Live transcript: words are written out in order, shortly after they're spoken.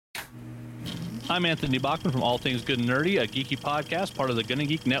I'm Anthony Bachman from All Things Good and Nerdy, a geeky podcast part of the Gonna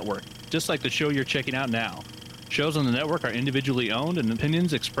Geek Network, just like the show you're checking out now. Shows on the network are individually owned, and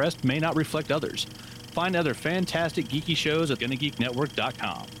opinions expressed may not reflect others. Find other fantastic geeky shows at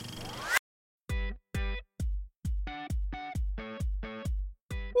GonnaGeekNetwork.com.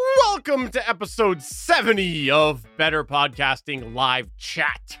 Welcome to episode 70 of Better Podcasting Live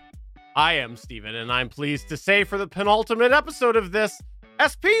Chat. I am Steven, and I'm pleased to say for the penultimate episode of this,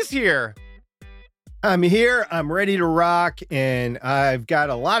 SP's here. I'm here, I'm ready to rock, and I've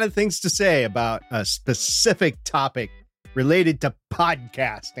got a lot of things to say about a specific topic related to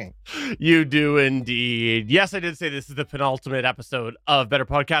podcasting. You do indeed. Yes, I did say this is the penultimate episode of Better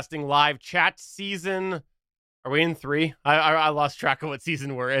Podcasting Live Chat season. Are we in 3? I lost track of what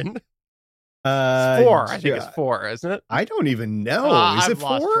season we're in. It's 4. I think it's 4, isn't it? I don't even know. Is it 4?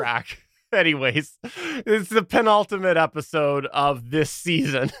 I've lost track. Anyways, it's the penultimate episode of this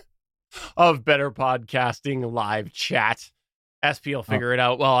season of Better Podcasting Live Chat. SP will figure it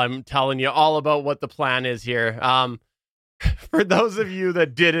out while I'm telling you all about what the plan is here. For those of you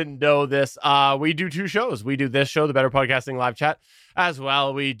that didn't know this, we do 2 shows. We do this show, the Better Podcasting Live Chat, as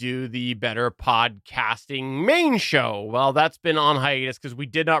well we do the Better Podcasting main show. Well, that's been on hiatus because we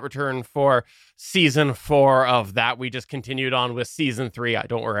did not return for season 4 of that. We just continued on with season 3.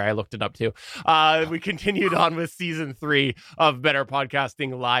 Don't worry, I looked it up too. We continued on with season 3 of Better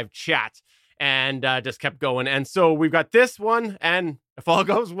Podcasting Live Chat and just kept going. And so we've got this one, and if all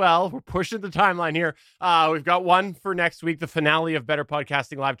goes well, we're pushing the timeline here. We've got one for next week, the finale of Better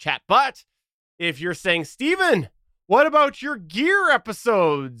Podcasting Live Chat. But if you're saying, Steven, what about your gear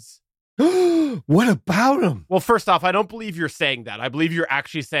episodes? What about them? Well, first off, I don't believe you're saying that. I believe you're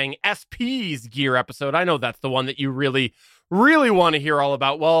actually saying SP's gear episode. I know that's the one that you really, really want to hear all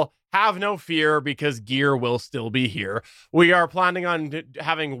about. Well, have no fear because gear will still be here. We are planning on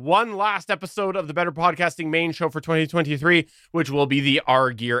having one last episode of the Better Podcasting main show for 2023, which will be the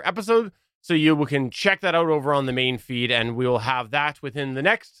Our Gear episode. So you can check that out over on the main feed, and we will have that within the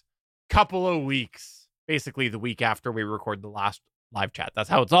next couple of weeks. Basically, the week after we record the last live chat. That's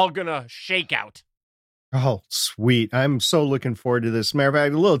how it's all gonna shake out. Oh, sweet. I'm so looking forward to this. Matter of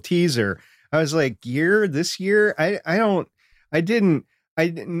fact, a little teaser. I was like, gear this year? I didn't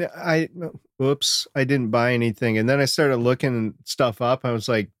buy anything. And then I started looking stuff up. I was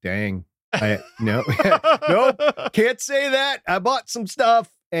like, dang, nope, can't say that. I bought some stuff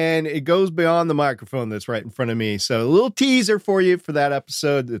and it goes beyond the microphone that's right in front of me. So a little teaser for you for that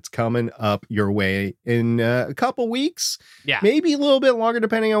episode that's coming up your way in a couple weeks. Yeah. Maybe a little bit longer,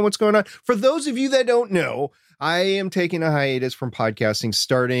 depending on what's going on. For those of you that don't know, I am taking a hiatus from podcasting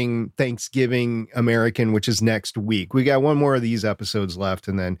starting Thanksgiving American, which is next week. We got one more of these episodes left,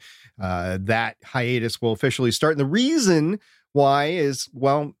 and then that hiatus will officially start. And the reason why is,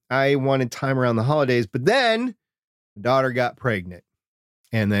 well, I wanted time around the holidays, but then my daughter got pregnant,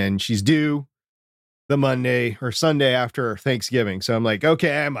 and then she's due the Monday or Sunday after Thanksgiving. So I'm like,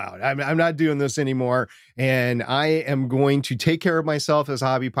 okay, I'm out. I'm not doing this anymore. And I am going to take care of myself as a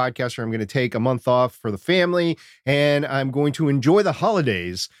hobby podcaster. I'm going to take a month off for the family, and I'm going to enjoy the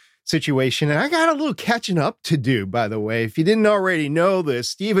holidays situation. And I got a little catching up to do, by the way. If you didn't already know this,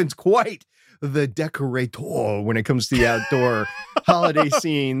 Steven's quite the decorator when it comes to the outdoor holiday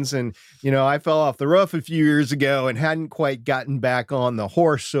scenes. And, you know, I fell off the roof a few years ago and hadn't quite gotten back on the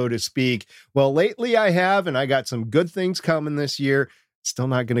horse, so to speak. Well, lately I have, and I got some good things coming this year. Still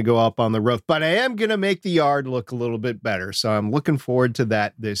not going to go up on the roof, but I am going to make the yard look a little bit better. So I'm looking forward to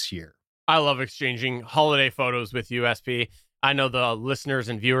that this year. I love exchanging holiday photos with you, SP. I know the listeners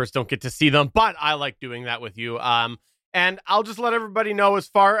and viewers don't get to see them, but I like doing that with you. And I'll just let everybody know as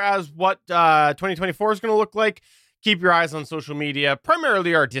far as what 2024 is going to look like. Keep your eyes on social media,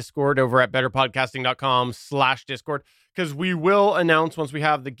 primarily our Discord over at betterpodcasting.com/Discord, because we will announce once we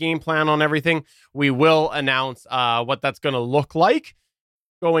have the game plan on everything, we will announce what that's going to look like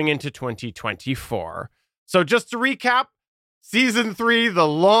going into 2024. So just to recap, Season 3, the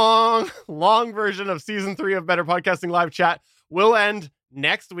long version of Season 3 of Better Podcasting Live Chat will end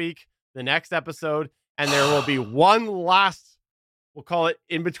next week, the next episode. And there will be one last, we'll call it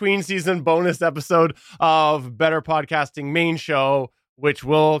in-between season bonus episode of Better Podcasting main show, which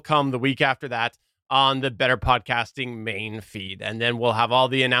will come the week after that on the Better Podcasting main feed. And then we'll have all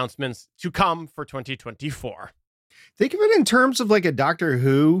the announcements to come for 2024. Think of it in terms of like a Doctor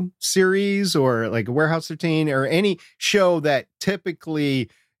Who series or like a Warehouse 13 or any show that typically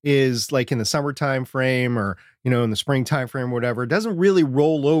is like in the summertime frame or, you know, in the springtime frame, whatever. It doesn't really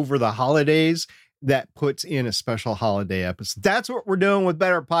roll over the holidays. That puts in a special holiday episode. That's what we're doing with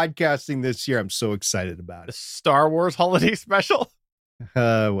Better Podcasting this year. I'm so excited about The it. Star Wars holiday special.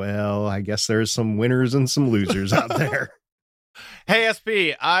 Well, I guess there's some winners and some losers out there. Hey,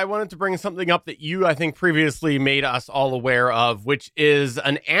 SP, I wanted to bring something up that you, I think, previously made us all aware of, which is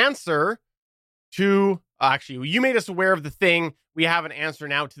an answer to, actually, you made us aware of the thing. We have an answer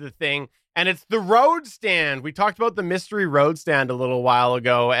now to the thing, and it's the road stand. We talked about the mystery road stand a little while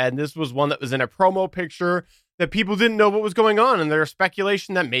ago, and this was one that was in a promo picture that people didn't know what was going on, and there's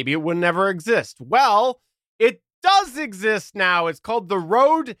speculation that maybe it would never exist. Well, it does exist now. It's called the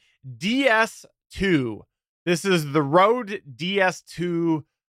Rode DS2. This is the Rode DS2.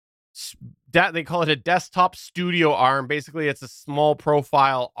 They call it a desktop studio arm. Basically, it's a small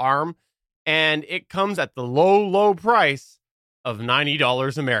profile arm, and it comes at the low price of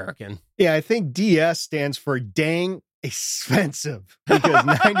 $90 American. Yeah, I think DS stands for dang expensive, because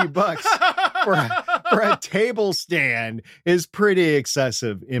 $90 for a table stand is pretty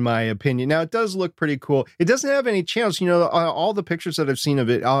excessive, in my opinion. Now, it does look pretty cool. It doesn't have any channels. All the pictures that I've seen of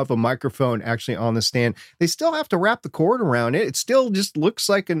it, I'll have a microphone actually on the stand. They still have to wrap the cord around it. It still just looks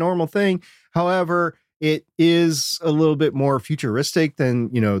like a normal thing. However, it is a little bit more futuristic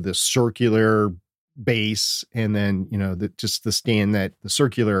than, the circular base, and then, just the stand, that the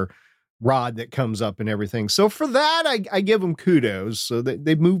circular rod that comes up and everything. So for that, I give them kudos. So that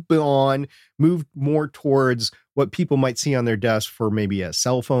they moved more towards what people might see on their desk for maybe a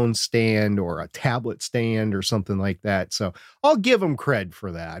cell phone stand or a tablet stand or something like that. So I'll give them cred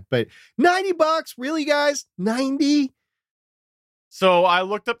for that. But $90, really, guys? 90? So I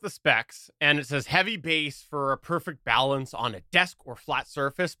looked up the specs, and it says heavy base for a perfect balance on a desk or flat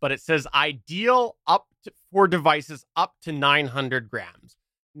surface, but it says ideal for devices up to 900 grams.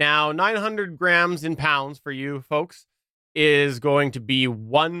 Now, 900 grams in pounds for you folks is going to be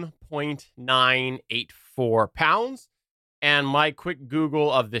 1.984 pounds. And my quick Google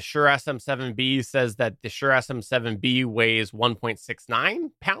of the Shure SM7B says that the Shure SM7B weighs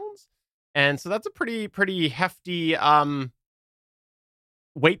 1.69 pounds. And so that's a pretty hefty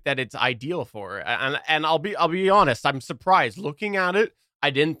weight that it's ideal for. And I'll be honest, I'm surprised. Looking at it, I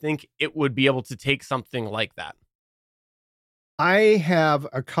didn't think it would be able to take something like that. I have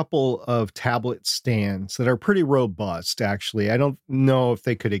a couple of tablet stands that are pretty robust, actually. I don't know if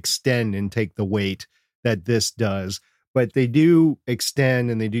they could extend and take the weight that this does, but they do extend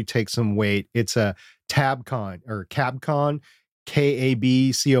and they do take some weight. It's a Cabcon, Kabcon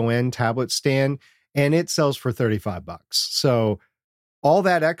tablet stand, and it sells for $35. So all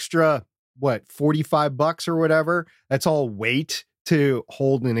that extra, $45 or whatever, that's all weight to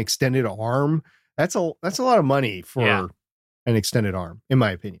hold an extended arm. That's a lot of money for an extended arm, in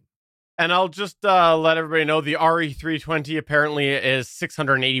my opinion. And I'll just let everybody know the RE320 apparently is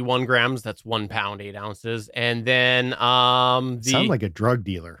 681 grams. That's 1 pound, 8 ounces. And then sound like a drug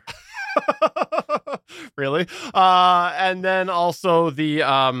dealer. Really? And then also the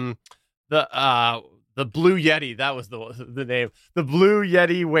Blue Yeti, that was the name. The Blue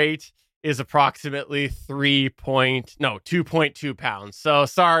Yeti weight is approximately 2.2 pounds. So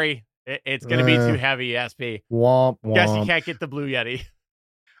sorry, it's going to be too heavy, SP. Womp, womp. Guess you can't get the Blue Yeti.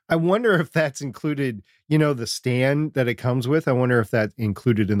 I wonder if that's included, the stand that it comes with. I wonder if that's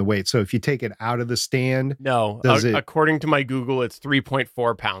included in the weight. So if you take it out of the stand. No, according to my Google, it's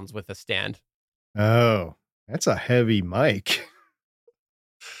 3.4 pounds with a stand. Oh, that's a heavy mic.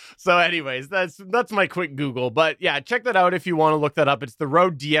 So anyways, that's my quick Google. But yeah, check that out if you want to look that up. It's the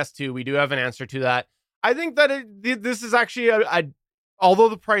Rode DS2. We do have an answer to that. I think that this is actually although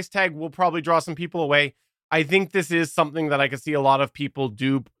the price tag will probably draw some people away, I think this is something that I can see a lot of people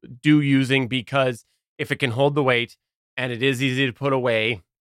do using, because if it can hold the weight and it is easy to put away,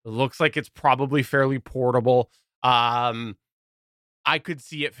 it looks like it's probably fairly portable. I could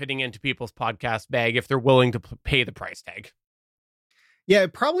see it fitting into people's podcast bag if they're willing to pay the price tag. Yeah,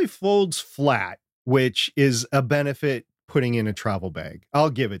 it probably folds flat, which is a benefit putting in a travel bag. I'll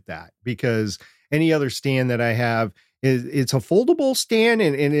give it that, because any other stand that I have, it's a foldable stand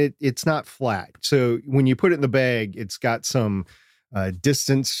and it's not flat. So when you put it in the bag, it's got some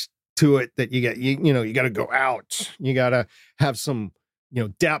distance to it that you got to go out. You got to have some,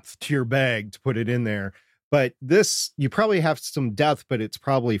 depth to your bag to put it in there. But this, you probably have some depth, but it's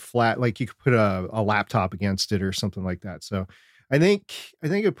probably flat. Like you could put a laptop against it or something like that. So I think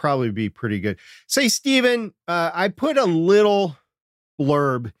it'd probably be pretty good. Say, Steven, I put a little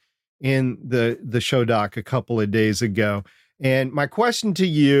blurb in the show doc a couple of days ago. And my question to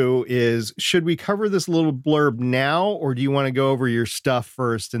you is, should we cover this little blurb now, or do you want to go over your stuff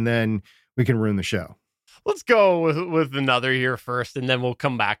first and then we can ruin the show? Let's go with another here first, and then we'll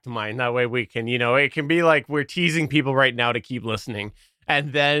come back to mine. That way we can, it can be like we're teasing people right now to keep listening.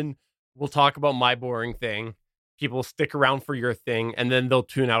 And then we'll talk about my boring thing. people stick around for your thing, and then they'll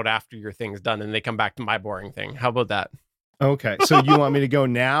tune out after your thing's done, and they come back to my boring thing. How about that? Okay, so you want me to go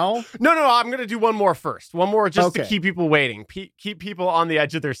now? No, I'm going to do one more first. One more just Okay. to keep people waiting, keep people on the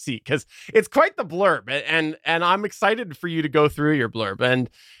edge of their seat, because it's quite the blurb, and I'm excited for you to go through your blurb,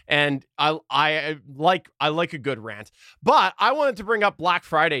 and I like a good rant. But I wanted to bring up Black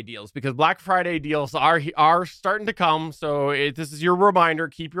Friday deals, because Black Friday deals are starting to come. So this is your reminder: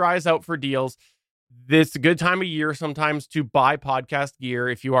 keep your eyes out for deals. This is a good time of year sometimes to buy podcast gear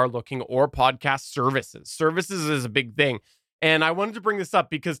if you are looking, or podcast services. Services is a big thing. And I wanted to bring this up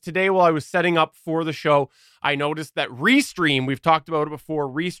because today, while I was setting up for the show, I noticed that Restream, we've talked about it before,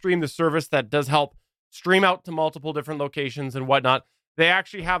 Restream, the service that does help stream out to multiple different locations and whatnot, they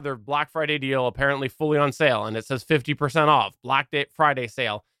actually have their Black Friday deal apparently fully on sale. And it says 50% off, Friday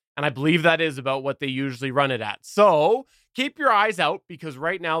sale. And I believe that is about what they usually run it at. So keep your eyes out, because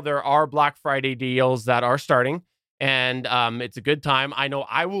right now there are Black Friday deals that are starting, and it's a good time. I know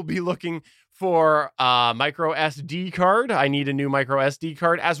I will be looking for a micro SD card. I need a new micro SD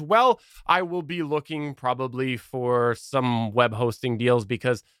card as well. I will be looking probably for some web hosting deals,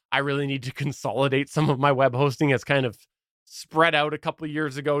 because I really need to consolidate some of my web hosting. It's kind of spread out a couple of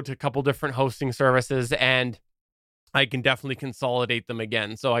years ago to a couple different hosting services, and I can definitely consolidate them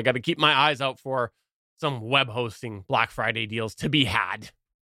again. So I got to keep my eyes out for some web hosting Black Friday deals to be had.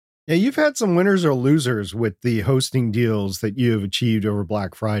 Yeah, you've had some winners or losers with the hosting deals that you have achieved over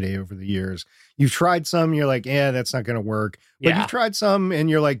Black Friday over the years. You've tried some, you're like, that's not going to work. But you've tried some and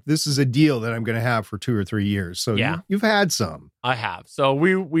you're like, this is a deal that I'm going to have for 2 or 3 years. So you've had some. I have. So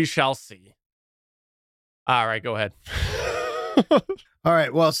we shall see. All right, go ahead. All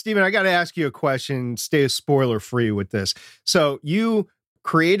right. Well, Stephen, I got to ask you a question. Stay spoiler free with this. So you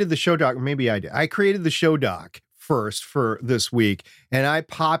created the show doc, or maybe I did. I created the show doc first for this week, and I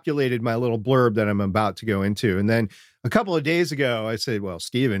populated my little blurb that I'm about to go into. And then a couple of days ago, I said, well,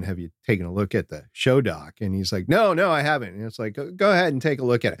 Stephen, have you taken a look at the show doc? And he's like, no, I haven't. And it's like, go ahead and take a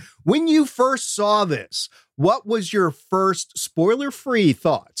look at it. When you first saw this, what was your first spoiler-free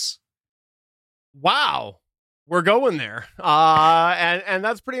thoughts? Wow. We're going there. And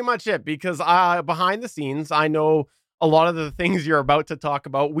that's pretty much it, because behind the scenes, I know a lot of the things you're about to talk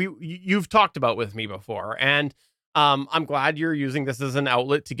about, you've talked about with me before. And I'm glad you're using this as an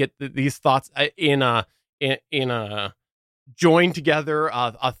outlet to get these thoughts in a joined together,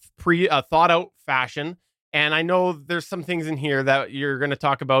 a thought out fashion. And I know there's some things in here that you're going to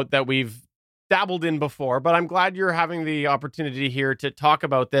talk about that we've dabbled in before, but I'm glad you're having the opportunity here to talk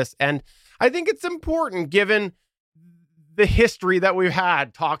about this. And I think it's important, given the history that we've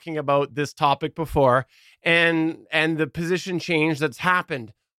had talking about this topic before, and the position change that's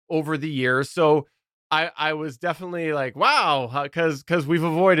happened over the years. So I was definitely like, wow, because we've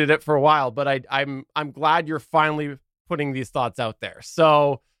avoided it for a while, but I'm glad you're finally putting these thoughts out there.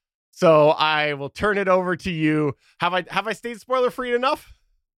 So I will turn it over to you. Have I stayed spoiler free enough?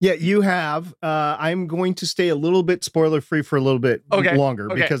 Yeah, you have. I'm going to stay a little bit spoiler-free for a little bit longer,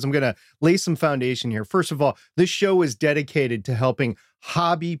 because I'm going to lay some foundation here. First of all, this show is dedicated to helping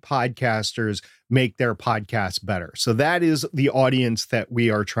hobby podcasters make their podcasts better. So that is the audience that we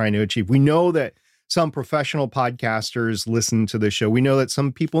are trying to achieve. We know that some professional podcasters listen to the show. We know that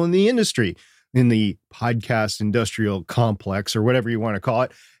some people in the industry, in the podcast industrial complex, or whatever you want to call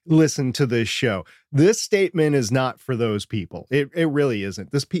it, listen to this show. This statement is not for those people. It really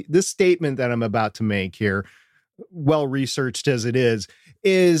isn't. This statement that I'm about to make here, well researched as it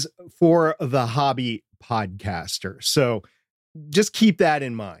is for the hobby podcaster. So just keep that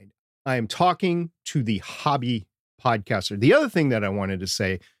in mind. I am talking to the hobby podcaster. The other thing that I wanted to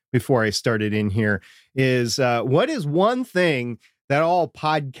say before I started in here is what is one thing that all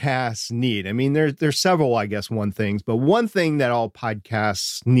podcasts need? I mean, there's several, I guess, one things, but one thing that all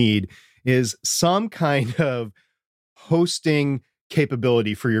podcasts need is some kind of hosting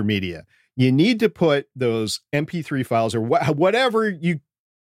capability for your media. You need to put those MP3 files, or whatever you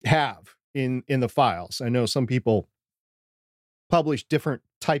have in the files. I know some people publish different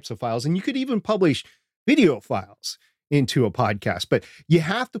types of files, and you could even publish video files into a podcast, but you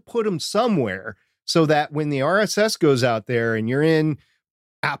have to put them somewhere, so that when the RSS goes out there and you're in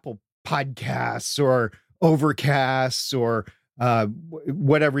Apple Podcasts or Overcast or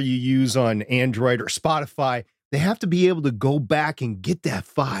whatever you use on Android or Spotify, they have to be able to go back and get that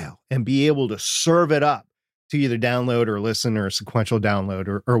file and be able to serve it up to either download or listen or sequential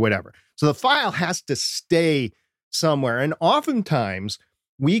download or whatever. So the file has to stay somewhere. And oftentimes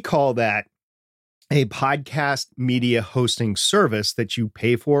we call that a podcast media hosting service that you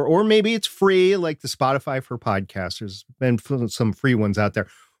pay for, or maybe it's free, like the Spotify for podcasters, and some free ones out there.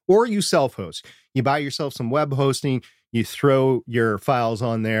 or you self-host. You buy yourself some web hosting, you throw your files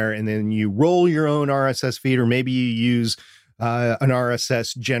on there, and then you roll your own RSS feed, or maybe you use an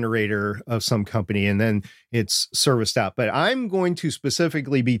RSS generator of some company, and then it's serviced out. But I'm going to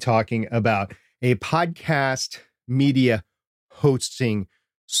specifically be talking about a podcast media hosting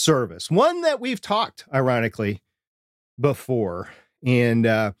service, one that we've talked, ironically, before. And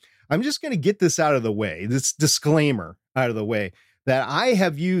I'm just going to get this out of the way, this disclaimer out of the way, that I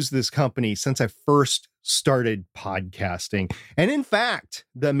have used this company since I first started podcasting. And in fact,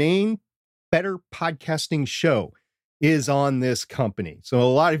 the main Better Podcasting Show is on this company. So a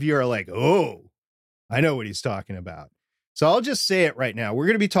lot of you are like, oh, I know what he's talking about. So I'll just say it right now. We're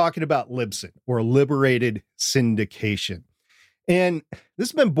going to be talking about Libsyn, or Liberated Syndication. And this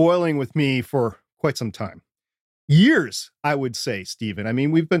has been boiling with me for quite some time. Years, I would say, Stephen. I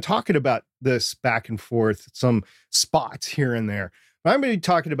mean, we've been talking about this back and forth, some spots here and there. But I'm going to be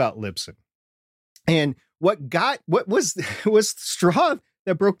talking about Libsyn. And what was the straw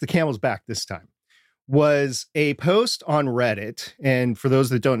that broke the camel's back this time was a post on Reddit. And for those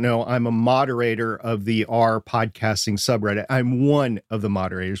that don't know, I'm a moderator of the R podcasting subreddit. I'm one of the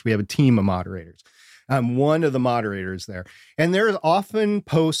moderators. We have a team of moderators. I'm one of the moderators there. And there's often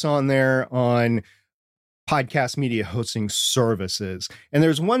posts on there on podcast media hosting services. And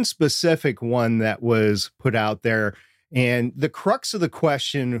there's one specific one that was put out there. And the crux of the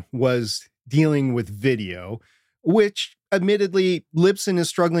question was dealing with video, which admittedly Libsyn is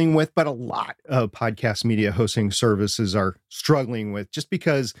struggling with, but a lot of podcast media hosting services are struggling with, just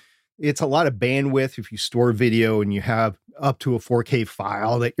because it's a lot of bandwidth. If you store video and you have up to a 4K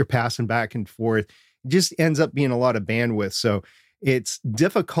file that you're passing back and forth, it just ends up being a lot of bandwidth. So it's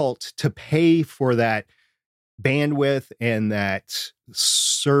difficult to pay for that bandwidth and that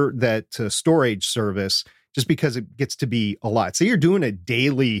storage service, just because it gets to be a lot. So you're doing a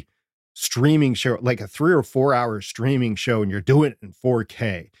daily streaming show, like a 3 or 4 hour streaming show, and you're doing it in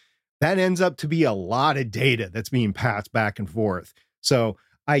 4K. That ends up to be a lot of data that's being passed back and forth. So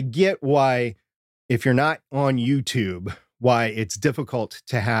I get why, if you're not on YouTube, why it's difficult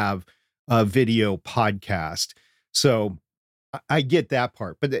to have a video podcast. So I get that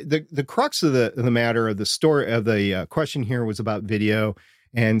part. But the crux of the matter of the story of the question here was about video,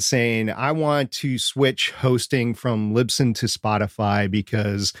 and saying, I want to switch hosting from Libsyn to Spotify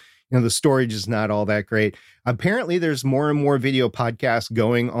because, you know, the storage is not all that great. Apparently, there's more and more video podcasts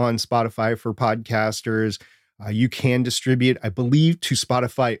going on Spotify for podcasters. You can distribute, I believe, to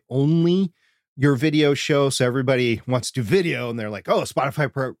Spotify only your video show. So everybody wants to do video, and they're like, oh,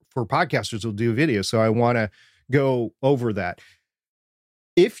 Spotify for podcasters will do video. So I want to go over that.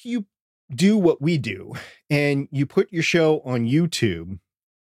 If you do what we do and you put your show on YouTube,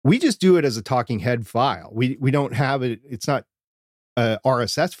 we just do it as a talking head file. We don't have it. It's not a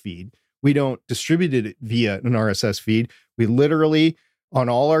RSS feed. We don't distribute it via an RSS feed. We literally, on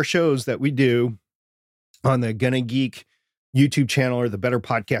all our shows that we do on the Gonna Geek YouTube channel or the Better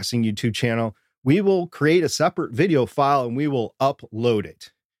Podcasting YouTube channel, we will create a separate video file and we will upload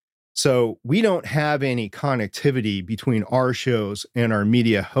it. So we don't have any connectivity between our shows and our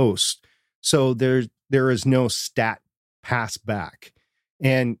media host. So there is no stat pass back.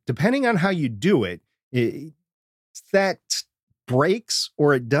 And depending on how you do it, that breaks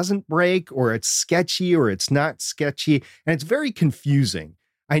or it doesn't break, or it's sketchy or it's not sketchy. And it's very confusing.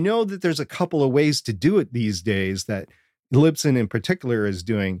 I know that there's a couple of ways to do it these days that Libsyn in particular is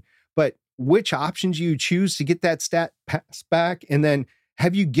doing, but which options you choose to get that stat pass back? And then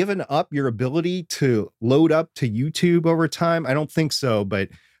have you given up your ability to load up to YouTube over time? I don't think so, but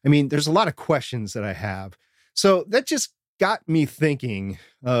I mean, there's a lot of questions that I have. So that just got me thinking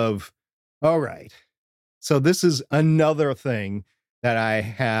of, all right, so this is another thing that I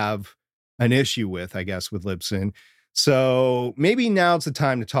have an issue with, I guess, with Libsyn. So maybe now's the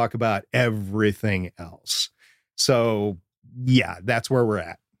time to talk about everything else. So yeah, that's where we're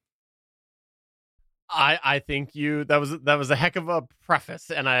at. I think that was a heck of a preface,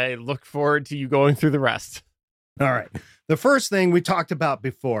 and I look forward to you going through the rest. All right. The first thing we talked about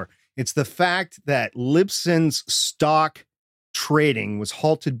before, it's the fact that Libsyn's stock trading was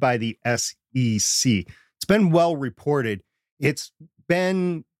halted by the SEC. It's been well reported. It's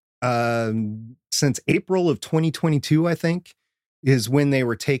been since April of 2022, I think, is when they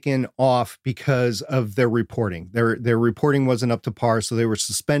were taken off because of their reporting. Their reporting wasn't up to par, so they were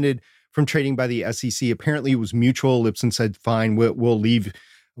suspended from trading by the SEC. Apparently it was mutual. Libsyn said, fine, we'll leave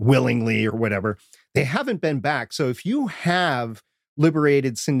willingly or whatever. They haven't been back. So if you have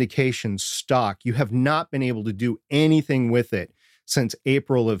Liberated Syndication stock, you have not been able to do anything with it since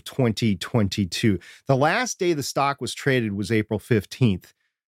April of 2022. The last day the stock was traded was April 15th.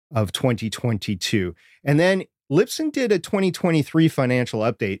 of 2022. And then Libsyn did a 2023 financial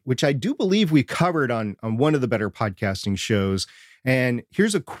update, which I do believe we covered on one of the Better Podcasting shows. And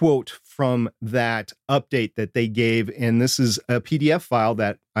here's a quote from that update that they gave. And this is a PDF file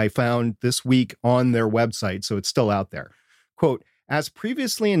that I found this week on their website, so it's still out there. Quote, as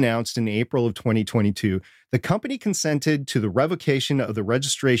previously announced in April of 2022, the company consented to the revocation of the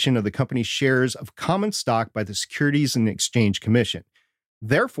registration of the company's shares of common stock by the Securities and Exchange Commission.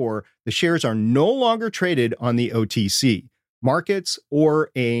 Therefore, the shares are no longer traded on the OTC markets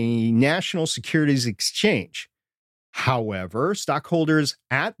or a national securities exchange. However, stockholders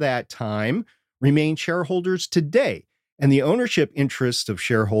at that time remain shareholders today, and the ownership interests of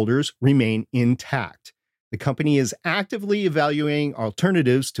shareholders remain intact. The company is actively evaluating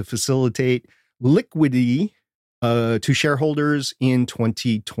alternatives to facilitate liquidity to shareholders in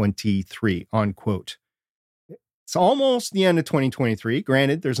 2023, unquote. It's almost the end of 2023.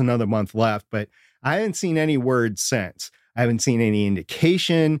 Granted, there's another month left, but I haven't seen any word since. I haven't seen any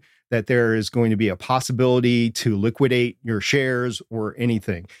indication that there is going to be a possibility to liquidate your shares or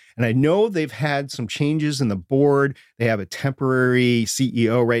anything. And I know they've had some changes in the board. They have a temporary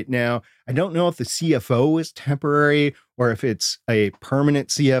CEO right now. I don't know if the CFO is temporary or if it's a permanent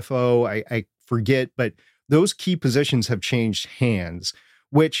CFO. I forget, but those key positions have changed hands,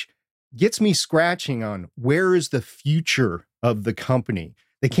 which gets me scratching on where is the future of the company.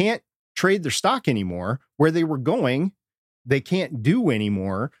 They can't trade their stock anymore. Where they were going, they can't do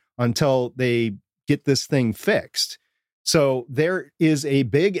anymore until they get this thing fixed. So there is a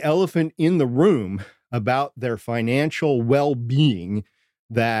big elephant in the room about their financial well-being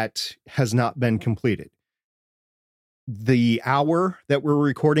that has not been completed. The hour that we're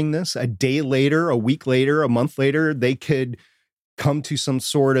recording this, a day later, a week later, a month later, they could come to some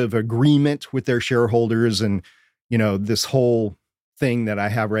sort of agreement with their shareholders. And, this whole thing that I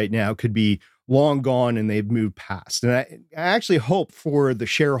have right now could be long gone and they've moved past. And I actually hope for the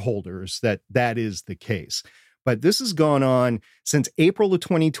shareholders that that is the case. But this has gone on since April of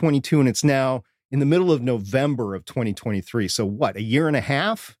 2022, and it's now in the middle of November of 2023. So what, a year and a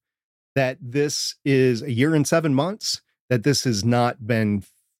half that this is, a year and 7 months that this has not been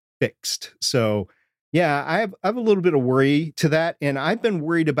fixed. So yeah, I have a little bit of worry to that. And I've been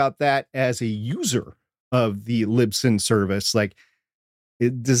worried about that as a user of the Libsyn service. Like,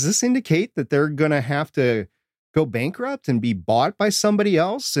 does this indicate that they're going to have to go bankrupt and be bought by somebody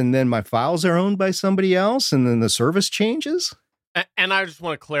else? And then my files are owned by somebody else and then the service changes? And I just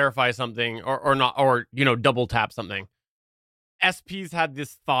want to clarify something or not, or, double tap something. SP's had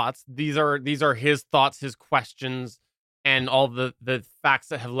these thoughts. These are his thoughts, his questions, and all the facts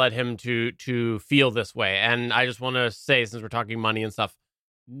that have led him to feel this way. And I just want to say, since we're talking money and stuff,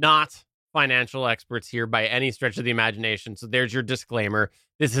 not financial experts here by any stretch of the imagination. So there's your disclaimer.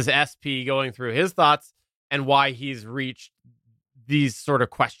 This is SP going through his thoughts and why he's reached these sort of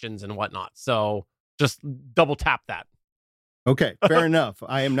questions and whatnot. So just double tap that. Okay, fair enough.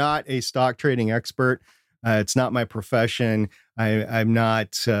 I am not a stock trading expert. It's not my profession. I'm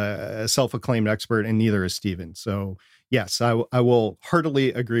not a self-acclaimed expert, and neither is Steven. So yes, I will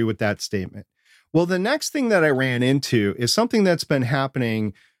heartily agree with that statement. Well, the next thing that I ran into is something that's been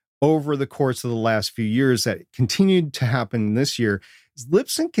happening over the course of the last few years that continued to happen this year.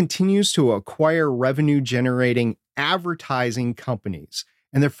 Libsyn continues to acquire revenue-generating advertising companies,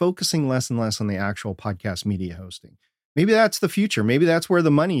 and they're focusing less and less on the actual podcast media hosting. Maybe that's the future. Maybe that's where the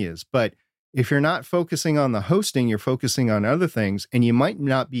money is. But if you're not focusing on the hosting, you're focusing on other things, and you might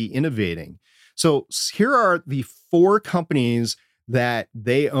not be innovating. So here are the 4 companies that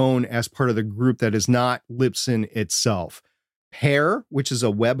they own as part of the group that is not Libsyn itself. Pair, which is a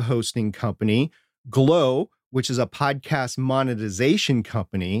web hosting company. Glow, which is a podcast monetization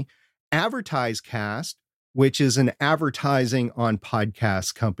company. AdvertiseCast, which is an advertising on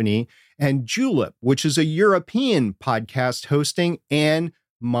podcast company. And Julep, which is a European podcast hosting and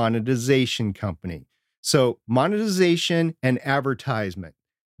monetization company. So monetization and advertisement,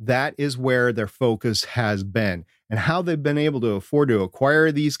 that is where their focus has been. And how they've been able to afford to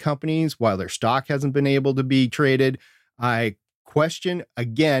acquire these companies while their stock hasn't been able to be traded, I question.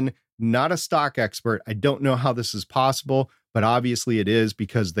 Again, not a stock expert. I don't know how this is possible, but obviously it is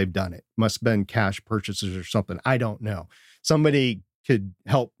because they've done it. Must have been cash purchases or something. I don't know. Somebody could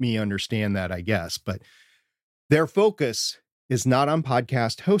help me understand that, I guess. But their focus is not on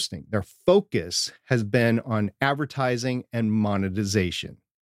podcast hosting. Their focus has been on advertising and monetization.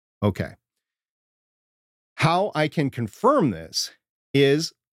 Okay. How I can confirm this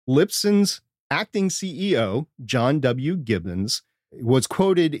is Libsyn's acting CEO, John W. Gibbons, was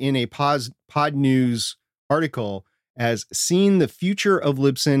quoted in a Pod News article as seeing the future of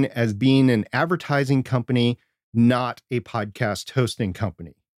Libsyn as being an advertising company, not a podcast hosting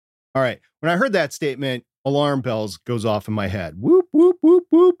company. All right. When I heard that statement, alarm bells goes off in my head. Whoop, whoop, whoop,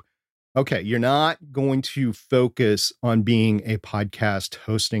 whoop. Okay, you're not going to focus on being a podcast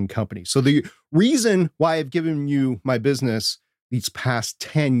hosting company. So the reason why I've given you my business these past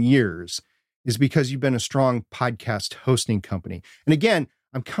 10 years is because you've been a strong podcast hosting company. And again,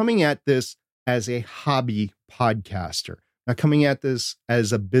 I'm coming at this as a hobby podcaster, not coming at this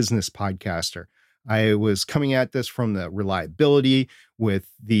as a business podcaster. I was coming at this from the reliability, with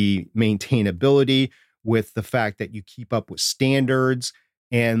the maintainability, with the fact that you keep up with standards,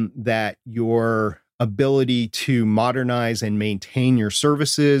 and that your ability to modernize and maintain your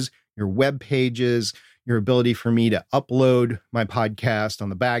services, your web pages, your ability for me to upload my podcast on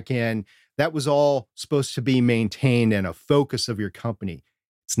the back end, that was all supposed to be maintained and a focus of your company.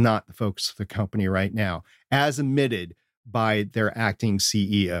 It's not the focus of the company right now, as admitted by their acting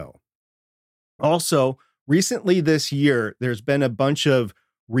CEO. Also, recently this year, there's been a bunch of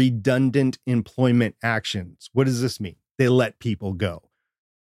redundant employment actions. What does this mean? They let people go.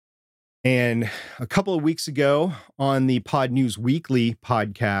 And a couple of weeks ago on the Pod News Weekly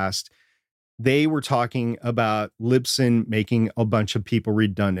podcast, they were talking about Libsyn making a bunch of people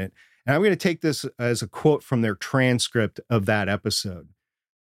redundant. And I'm going to take this as a quote from their transcript of that episode.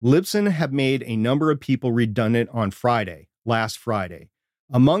 Libsyn have made a number of people redundant on last Friday.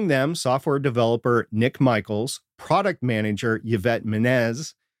 Among them, software developer Nick Michaels, product manager Yvette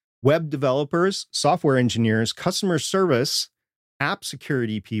Menez, web developers, software engineers, customer service, app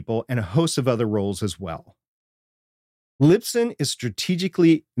security people, and a host of other roles as well. Libsyn is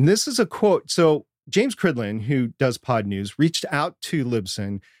strategically, and this is a quote, so James Cridland, who does Pod News, reached out to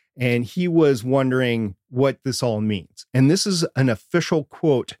Libsyn, and he was wondering what this all means. And this is an official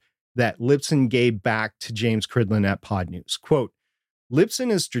quote that Libsyn gave back to James Cridland at Pod News. Quote,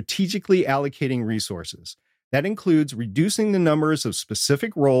 Libsyn is strategically allocating resources. That includes reducing the numbers of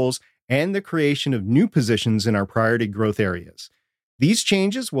specific roles and the creation of new positions in our priority growth areas. These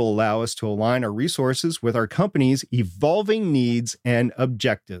changes will allow us to align our resources with our company's evolving needs and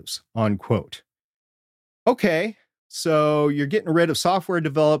objectives, unquote. Okay, so you're getting rid of software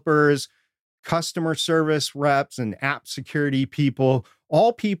developers, customer service reps, and app security people,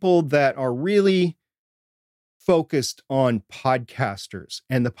 all people that are really focused on podcasters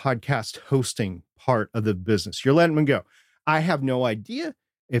and the podcast hosting part of the business. You're letting them go. I have no idea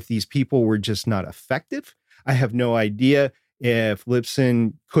if these people were just not effective. I have no idea if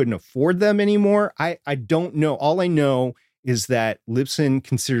Libsyn couldn't afford them anymore. I don't know. All I know is that Libsyn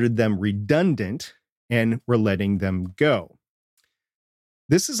considered them redundant and were letting them go.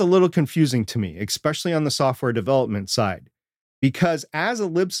 This is a little confusing to me, especially on the software development side, because as a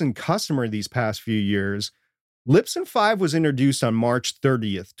Libsyn customer these past few years, Libsyn 5 was introduced on March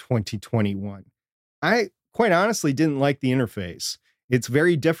 30th, 2021. I quite honestly didn't like the interface. It's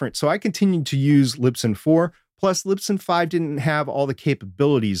very different. So I continued to use Libsyn 4. Plus, Libsyn 5 didn't have all the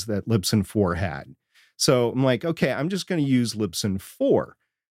capabilities that Libsyn 4 had. So I'm like, okay, I'm just going to use Libsyn 4.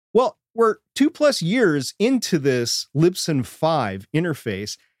 Well, we're 2+ years into this Libsyn 5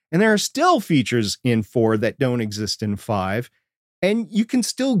 interface, and there are still features in 4 that don't exist in 5. And you can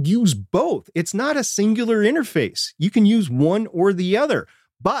still use both. It's not a singular interface. You can use one or the other.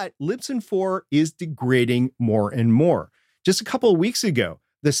 But Libsyn 4 is degrading more and more. Just a couple of weeks ago,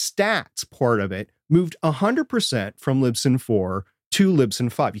 the stats part of it moved 100% from Libsyn 4 to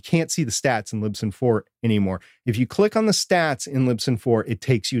Libsyn 5. You can't see the stats in Libsyn 4 anymore. If you click on the stats in Libsyn 4, it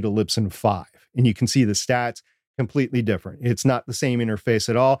takes you to Libsyn 5, and you can see the stats completely different. It's not the same interface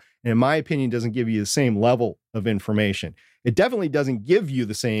at all, and in my opinion, doesn't give you the same level of information. It definitely doesn't give you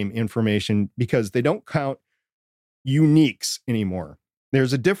the same information because they don't count uniques anymore.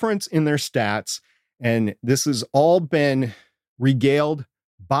 There's a difference in their stats, and this has all been regaled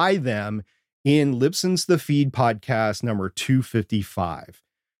by them in Libsyn's The Feed podcast number 255.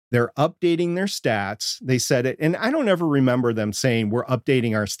 They're updating their stats. They said it, and I don't ever remember them saying we're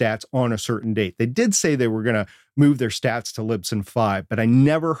updating our stats on a certain date. They did say they were going to move their stats to Libsyn 5, but I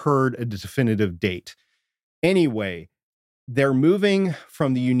never heard a definitive date. Anyway, they're moving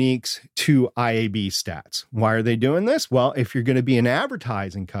from the uniques to IAB stats. Why are they doing this? Well, if you're going to be an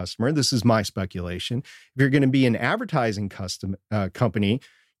advertising customer, this is my speculation. If you're going to be an advertising company,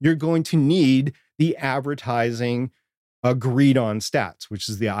 you're going to need the advertising agreed on stats, which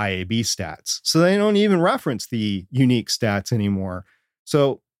is the IAB stats. So they don't even reference the unique stats anymore.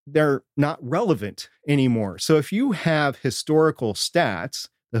 So they're not relevant anymore. So if you have historical stats,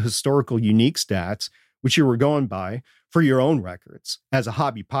 the historical unique stats, which you were going by for your own records as a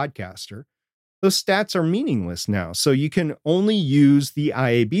hobby podcaster, those stats are meaningless now. So you can only use the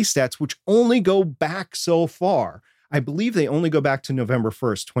IAB stats, which only go back so far. I believe they only go back to November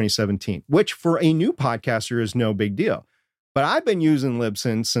 1st, 2017, which for a new podcaster is no big deal. But I've been using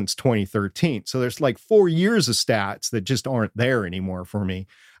Libsyn since 2013. So there's like 4 years of stats that just aren't there anymore for me.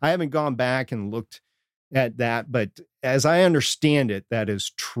 I haven't gone back and looked at that, but as I understand it, that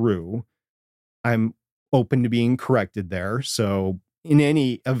is true. I'm open to being corrected there. So in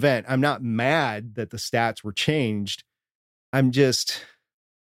any event, I'm not mad that the stats were changed. I'm just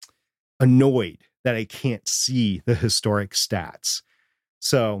annoyed that I can't see the historic stats.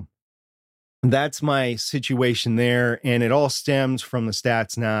 So that's my situation there. And it all stems from the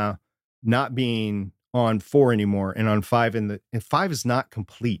stats now not being on 4 anymore and on 5. And 5 is not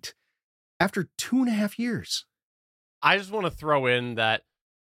complete after 2.5 years. I just want to throw in that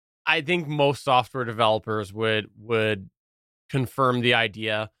I think most software developers would confirm the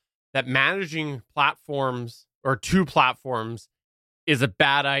idea that managing platforms or 2 platforms is a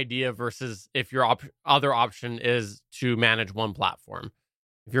bad idea versus if your other option is to manage 1 platform.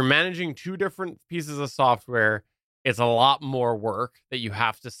 If you're managing 2 different pieces of software, it's a lot more work that you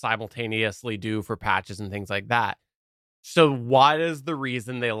have to simultaneously do for patches and things like that. So what is the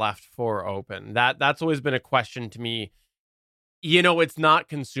reason they left 4 open? That's always been a question to me. It's not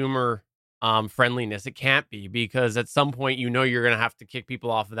consumer friendliness. It can't be, because at some point, you're going to have to kick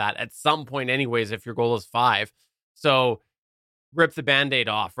people off of that at some point anyways, if your goal is 5. So rip the Band-Aid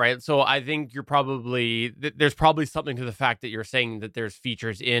off, right? So I think there's probably something to the fact that you're saying that there's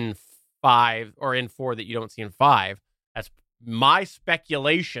features in 5 or in 4 that you don't see in 5. That's my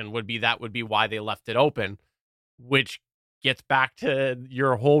speculation would be why they left it open, which gets back to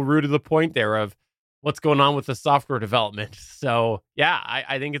your whole root of the point there of what's going on with the software development. So yeah,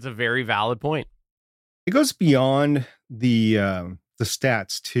 I think it's a very valid point. It goes beyond the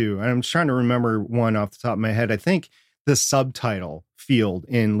stats too. And I'm trying to remember one off the top of my head. I think the subtitle field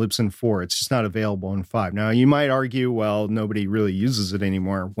in Libsyn 4, it's just not available in 5. Now you might argue, well, nobody really uses it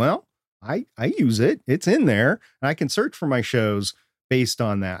anymore. Well, I use it. It's in there and I can search for my shows based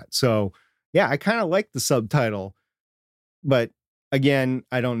on that. So yeah, I kind of like the subtitle, but again,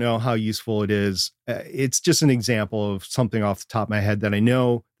 I don't know how useful it is. It's just an example of something off the top of my head that I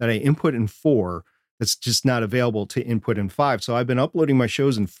know that I input in 4 that's just not available to input in 5. So I've been uploading my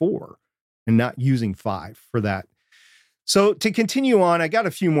shows in 4 and not using 5 for that. So to continue on, I got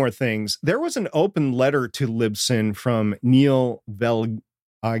a few more things. There was an open letter to Libsyn from Neil Veligo,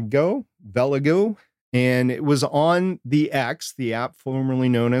 and it was on the X, the app formerly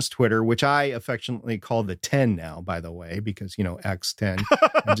known as Twitter, which I affectionately call the 10 now, by the way, because, X10.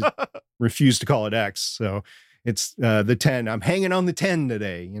 I just refuse to call it X. So it's the 10. I'm hanging on the 10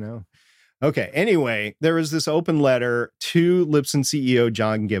 today, Okay. Anyway, there was this open letter to Libsyn CEO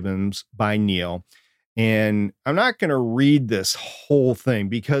John Gibbons by Neil. And I'm not going to read this whole thing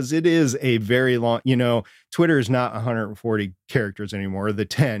because it is a very long, Twitter is not 140 characters anymore. The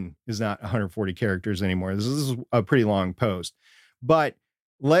 10 is not 140 characters anymore. This is a pretty long post, but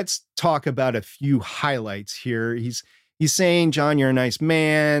let's talk about a few highlights here. He's saying, John, you're a nice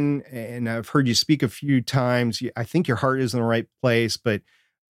man. And I've heard you speak a few times. I think your heart is in the right place, but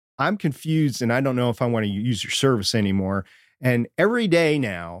I'm confused and I don't know if I want to use your service anymore. And every day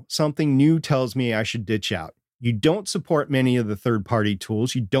now, something new tells me I should ditch out. You don't support many of the third-party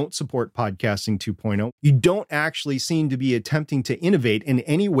tools. You don't support Podcasting 2.0. You don't actually seem to be attempting to innovate in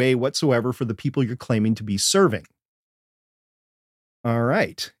any way whatsoever for the people you're claiming to be serving. All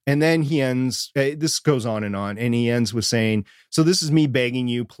right. And then he ends, this goes on, and he ends with saying, so this is me begging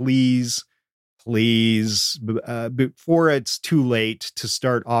you, please, before it's too late to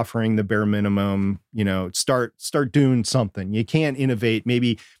start offering the bare minimum, start doing something. You can't innovate.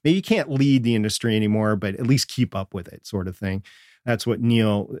 Maybe you can't lead the industry anymore, but at least keep up with it, sort of thing. That's what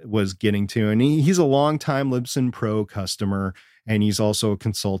Neil was getting to. And he's a longtime Libsyn Pro customer, and he's also a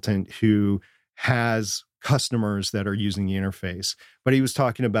consultant who has customers that are using the interface. But he was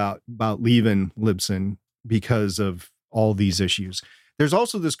talking about leaving Libsyn because of all these issues. There's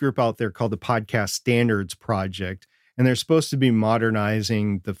also this group out there called the Podcast Standards Project, and they're supposed to be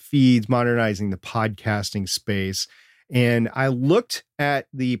modernizing the feeds, modernizing the podcasting space. And I looked at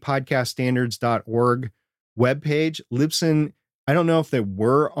the podcaststandards.org webpage. Libsyn, I don't know if they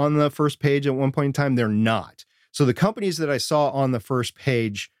were on the first page at one point in time. They're not. So the companies that I saw on the first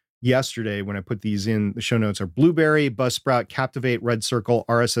page yesterday when I put these in the show notes are Blueberry, Buzzsprout, Captivate, Red Circle,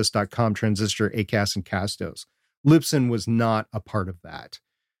 RSS.com, Transistor, Acast, and Castos. Libsyn was not a part of that.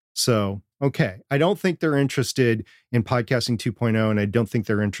 So, okay. I don't think they're interested in Podcasting 2.0, and I don't think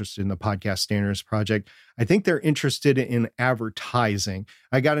they're interested in the Podcast Standards Project. I think they're interested in advertising.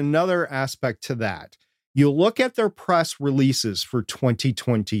 I got another aspect to that. You look at their press releases for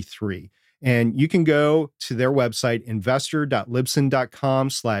 2023, and you can go to their website,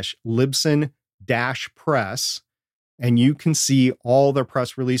 investor.libsyn.com/Libsyn-press, and you can see all their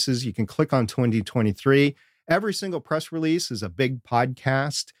press releases. You can click on 2023. Every single press release is a big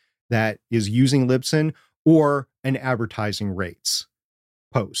podcast that is using Libsyn or an advertising rates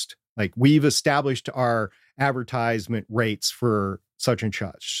post. Like, we've established our advertisement rates for such and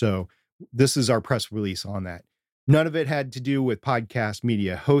such. So this is our press release on that. None of it had to do with podcast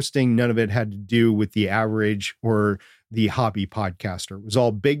media hosting. None of it had to do with the average or the hobby podcaster. It was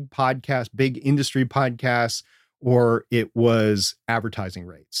all big podcasts, big industry podcasts, or it was advertising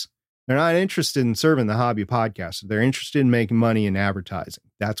rates. They're not interested in serving the hobby podcaster. They're interested in making money in advertising.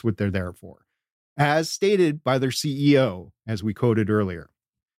 That's what they're there for, as stated by their CEO, as we quoted earlier.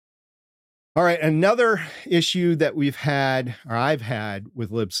 All right, another issue that we've had, or I've had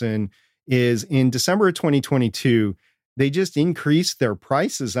with Libsyn, is in December of 2022, they just increased their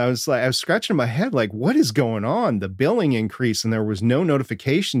prices. I was scratching my head, like, what is going on? The billing increase, and there was no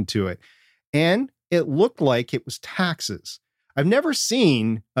notification to it. And it looked like it was taxes. I've never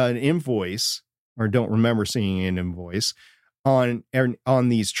seen an invoice, or don't remember seeing an invoice on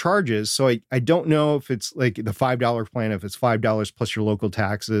these charges. So I don't know if it's like the $5 plan, if it's $5 plus your local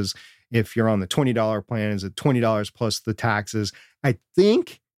taxes. If you're on the $20 plan, is it $20 plus the taxes? I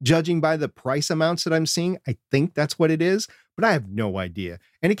think, judging by the price amounts that I'm seeing, I think that's what it is, but I have no idea.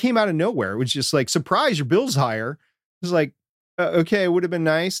 And it came out of nowhere. It was just like, surprise, your bill's higher. It was like, okay, it would have been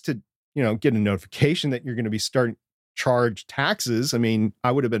nice to, get a notification that you're going to be starting charge taxes. I mean,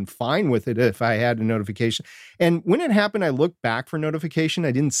 I would have been fine with it if I had a notification. And when it happened, I looked back for notification.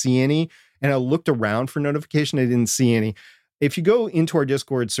 I didn't see any. And I looked around for notification. I didn't see any. If you go into our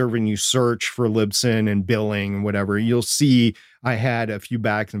Discord server and you search for Libsyn and billing and whatever, you'll see I had a few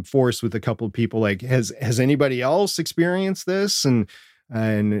back and forths with a couple of people. Like, has anybody else experienced this? And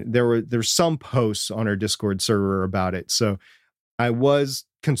there's some posts on our Discord server about it. So I was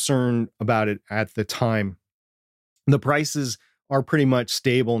concerned about it at the time. The prices are pretty much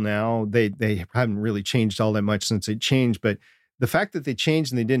stable now. They haven't really changed all that much since it changed, but the fact that they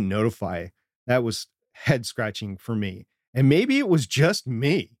changed and they didn't notify, that was head scratching for me. And maybe it was just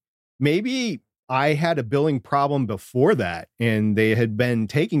me. Maybe I had a billing problem before that and they had been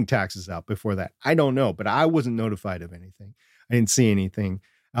taking taxes out before that. I don't know, but I wasn't notified of anything. I didn't see anything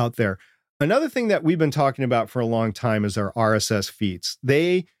out there. Another thing that we've been talking about for a long time is our RSS feeds.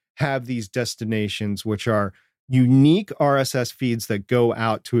 They have these destinations, which are unique RSS feeds that go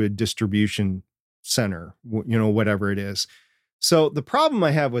out to a distribution center, whatever it is. So the problem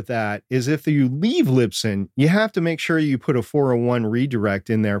I have with that is if you leave Libsyn, you have to make sure you put a 401 redirect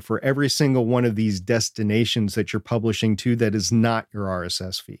in there for every single one of these destinations that you're publishing to that is not your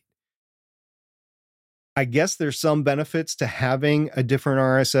RSS feed. I guess there's some benefits to having a different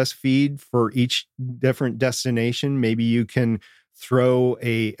RSS feed for each different destination. Maybe you can throw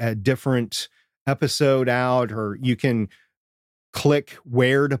a different episode out, or you can click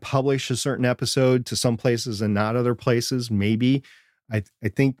where to publish a certain episode to some places and not other places. Maybe. I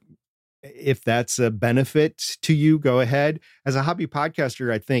think if that's a benefit to you, go ahead. As a hobby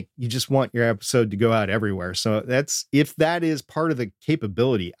podcaster, I think you just want your episode to go out everywhere. So if that is part of the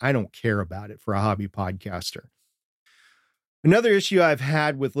capability, I don't care about it for a hobby podcaster. Another issue I've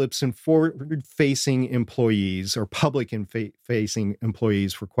had with Libsyn forward-facing employees or public-facing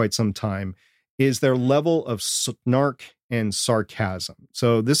employees for quite some time is their level of snark and sarcasm.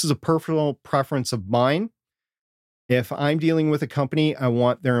 So this is a personal preference of mine. If I'm dealing with a company, I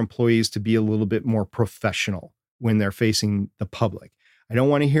want their employees to be a little bit more professional when they're facing the public. I don't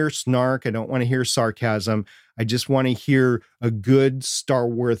want to hear snark. I don't want to hear sarcasm. I just want to hear a good Star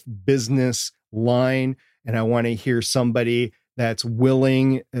Wars business line. And I want to hear somebody that's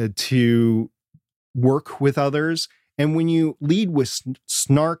willing to work with others. And when you lead with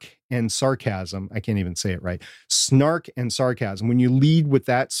snark and sarcasm, I can't even say it right, snark and sarcasm, when you lead with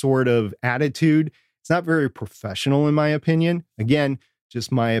that sort of attitude, it's not very professional, in my opinion. Again,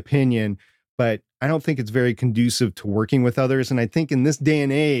 just my opinion, but I don't think it's very conducive to working with others. And I think in this day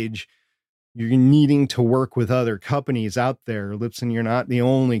and age, you're needing to work with other companies out there. Libsyn, you're not the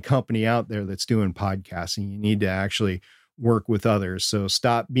only company out there that's doing podcasting. You need to actually work with others. So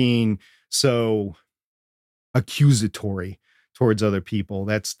stop being so accusatory towards other people.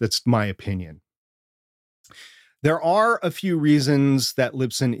 That's my opinion. There are a few reasons that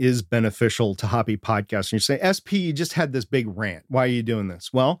Libsyn is beneficial to hobby podcasting. You say, SP, you just had this big rant. Why are you doing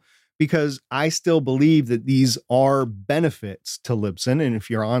this? Well, because I still believe that these are benefits to Libsyn. And if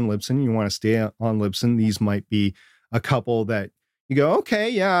you're on Libsyn, you want to stay on Libsyn, these might be a couple that you go, okay,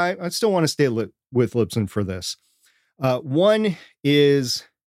 yeah, I still want to stay with Libsyn for this. One is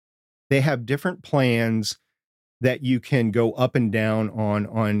they have different plans that you can go up and down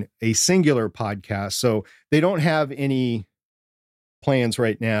on a singular podcast. So they don't have any plans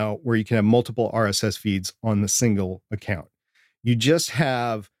right now where you can have multiple RSS feeds on the single account. You just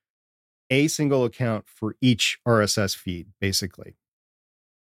have a single account for each RSS feed, basically.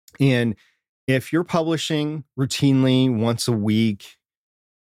 And if you're publishing routinely once a week,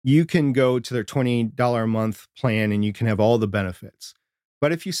 you can go to their $20 a month plan and you can have all the benefits.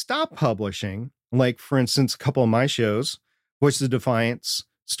 But if you stop publishing, like, for instance, a couple of my shows, Voices of Defiance,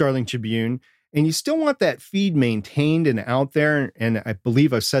 Starling Tribune, and you still want that feed maintained and out there, and I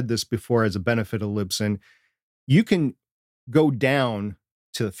believe I've said this before as a benefit of Libsyn, you can go down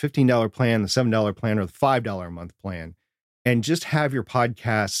to the $15 plan, the $7 plan, or the $5 a month plan, and just have your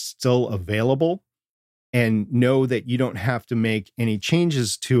podcast still available and know that you don't have to make any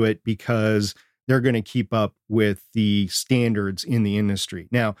changes to it because they're going to keep up with the standards in the industry.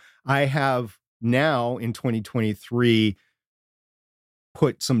 Now, I have now in 2023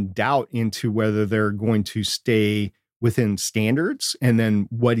 put some doubt into whether they're going to stay within standards and then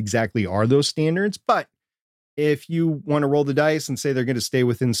what exactly are those standards. But if you want to roll the dice and say they're going to stay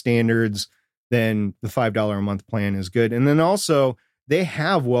within standards, then the $5 a month plan is good. And then also they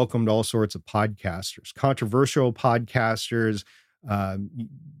have welcomed all sorts of podcasters, controversial podcasters,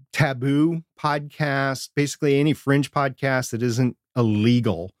 taboo podcasts, basically any fringe podcast that isn't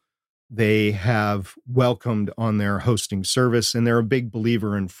illegal. They have welcomed on their hosting service, and they're a big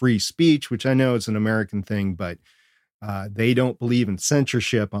believer in free speech, which I know is an American thing, but they don't believe in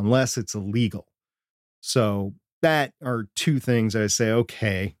censorship unless it's illegal. So that are two things I say,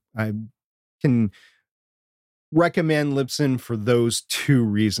 okay, I can recommend Libsyn for those two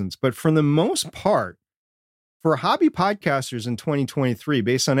reasons. But for the most part, for hobby podcasters in 2023,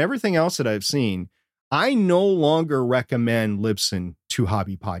 based on everything else that I've seen, I no longer recommend Libsyn to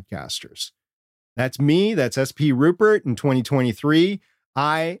hobby podcasters. That's me. That's SP Rupert in 2023.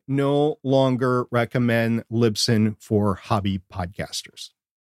 I no longer recommend Libsyn for hobby podcasters.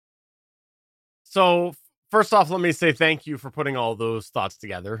 So first off, let me say thank you for putting all those thoughts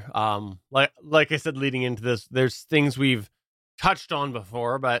together. Like I said, leading into this, there's things we've touched on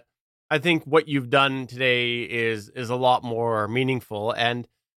before, but I think what you've done today is a lot more meaningful. And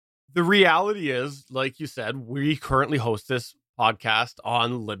the reality is, like you said, we currently host this podcast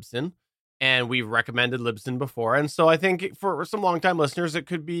on Libsyn, and we've recommended Libsyn before. And so I think for some longtime listeners, it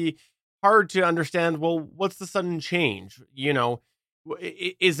could be hard to understand, well, what's the sudden change? You know,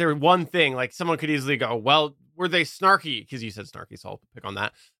 is there one thing, like someone could easily go, well, were they snarky? Because you said snarky, so I'll pick on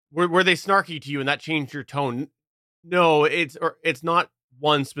that. Were they snarky to you and that changed your tone? No, it's not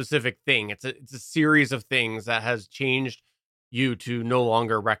one specific thing. It's a series of things that has changed you to no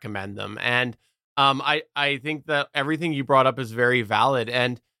longer recommend them. And I think that everything you brought up is very valid.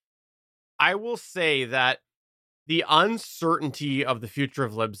 And I will say that the uncertainty of the future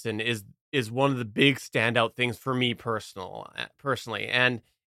of Libsyn is one of the big standout things for me personally. And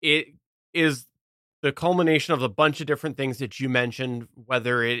it is the culmination of a bunch of different things that you mentioned,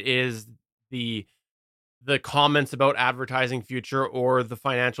 whether it is the comments about advertising future or the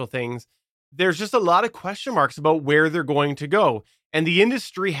financial things. There's just a lot of question marks about where they're going to go. And the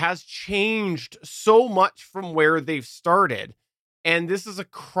industry has changed so much from where they've started. And this is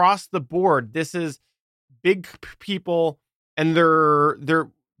across the board. This is big people and their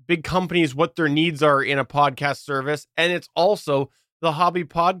big companies, what their needs are in a podcast service. And it's also the hobby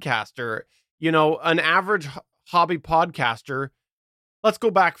podcaster. You know, an average hobby podcaster, let's go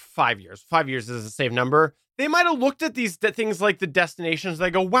back 5 years. 5 years is a safe number. They might have looked at these things like the destinations. They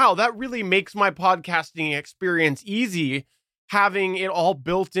go, wow, that really makes my podcasting experience easy, having it all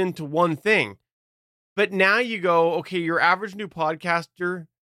built into one thing. But now you go, okay, your average new podcaster,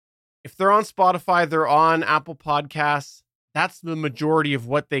 if they're on Spotify, they're on Apple Podcasts, that's the majority of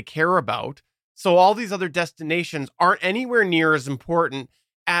what they care about. So all these other destinations aren't anywhere near as important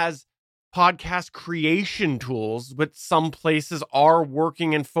as podcast creation tools, which some places are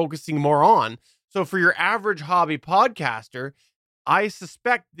working and focusing more on. So for your average hobby podcaster, I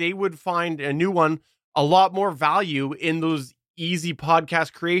suspect they would find a new one a lot more value in those easy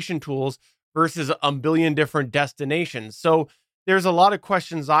podcast creation tools versus a billion different destinations. So there's a lot of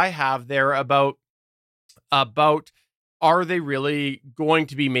questions I have there about are they really going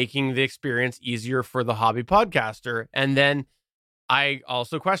to be making the experience easier for the hobby podcaster? And then I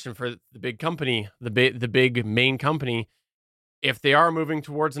also question for the big company, the big main company, if they are moving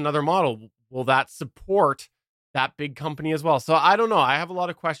towards another model, will that support that big company as well? So I don't know. I have a lot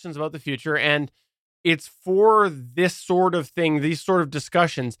of questions about the future, and it's for this sort of thing, these sort of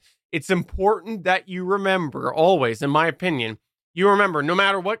discussions. It's important that you remember always, in my opinion, you remember no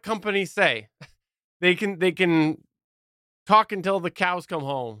matter what companies say, they can talk until the cows come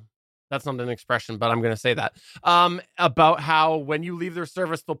home. That's not an expression, but I'm going to say that. About how when you leave their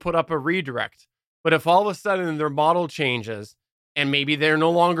service, they'll put up a redirect. But if all of a sudden their model changes and maybe they're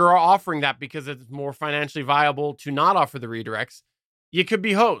no longer offering that because it's more financially viable to not offer the redirects, you could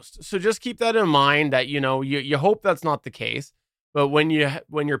be host. So just keep that in mind that, you hope that's not the case. But when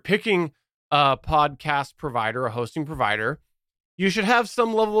you're picking a podcast provider, a hosting provider, you should have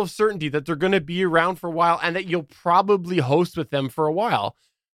some level of certainty that they're going to be around for a while and that you'll probably host with them for a while.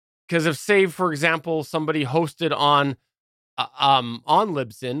 Because if, say, for example, somebody hosted on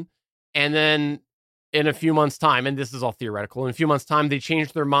Libsyn, and then in a few months' time, and this is all theoretical, in a few months' time, they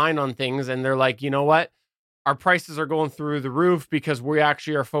change their mind on things and they're like, you know what? Our prices are going through the roof because we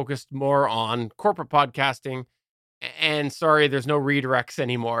actually are focused more on corporate podcasting. And sorry, there's no redirects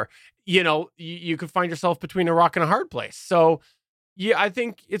anymore. You could find yourself between a rock and a hard place. So, yeah, I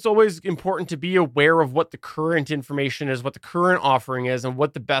think it's always important to be aware of what the current information is, what the current offering is, and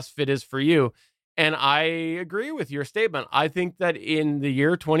what the best fit is for you. And I agree with your statement. I think that in the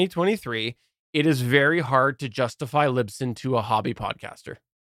year 2023, it is very hard to justify Libsyn to a hobby podcaster.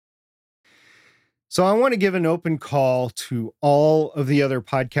 So I want to give an open call to all of the other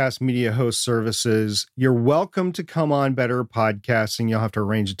podcast media host services. You're welcome to come on Better Podcasting. You'll have to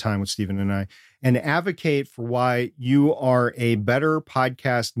arrange a time with Stephen and I, and advocate for why you are a better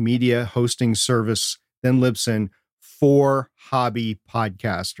podcast media hosting service than Libsyn for hobby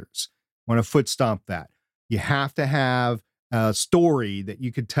podcasters. I want to foot stomp that. You have to have a story that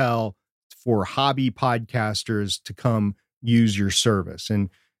you could tell for hobby podcasters to come use your service. And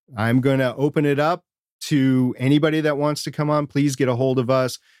I'm going to open it up to anybody that wants to come on. Please get a hold of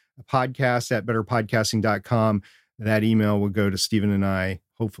us, podcast@betterpodcasting.com. That email will go to Stephen and I,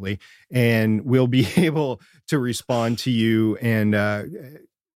 hopefully, and we'll be able to respond to you and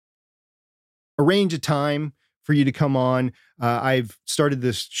arrange a time for you to come on. I've started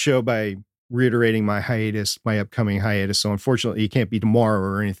this show by reiterating my upcoming hiatus. So unfortunately, it can't be tomorrow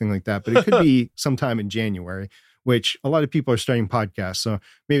or anything like that, but it could be sometime in January, which a lot of people are starting podcasts. So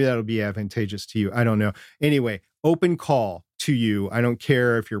maybe that'll be advantageous to you. I don't know. Anyway, open call to you. I don't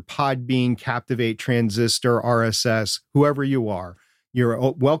care if you're Podbean, Captivate, Transistor, RSS, whoever you are. You're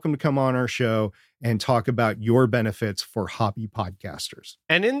welcome to come on our show and talk about your benefits for hobby podcasters.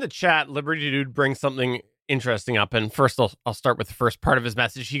 And in the chat, Liberty Dude brings something interesting up. And first, I'll start with the first part of his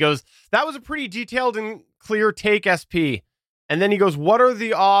message. He goes, "That was a pretty detailed and clear take, SP." And then he goes, "What are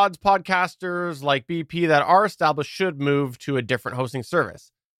the odds podcasters like BP that are established should move to a different hosting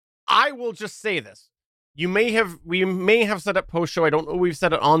service?" I will just say this. We may have said it post show. I don't know. We've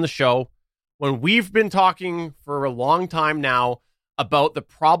said it on the show when we've been talking for a long time now about the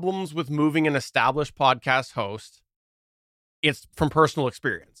problems with moving an established podcast host. It's from personal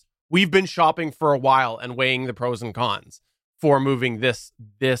experience. We've been shopping for a while and weighing the pros and cons for moving this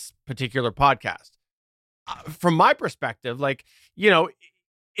particular podcast. From my perspective, it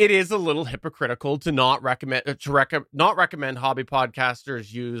is a little hypocritical to not recommend hobby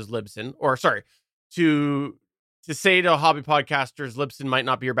podcasters use Libsyn, or sorry, to say to hobby podcasters Libsyn might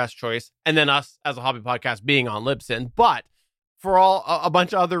not be your best choice, and then us as a hobby podcast being on Libsyn. But for a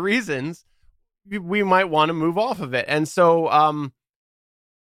bunch of other reasons, we might want to move off of it, and so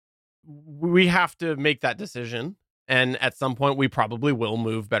we have to make that decision. And at some point, we probably will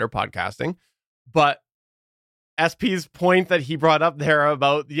move Better Podcasting, but SP's point that he brought up there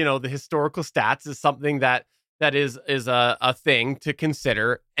about, the historical stats is something that is a thing to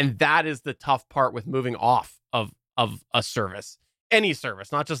consider. And that is the tough part with moving off of a service, any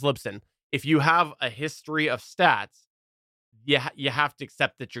service, not just Libsyn. If you have a history of stats, you have to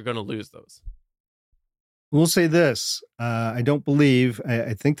accept that you're going to lose those. We'll say this. I don't believe,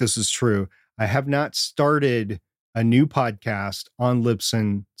 I think this is true. I have not started a new podcast on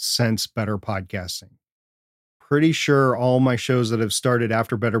Libsyn since Better Podcasting. Pretty sure all my shows that have started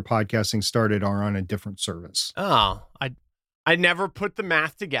after Better Podcasting started are on a different service. Oh, I never put the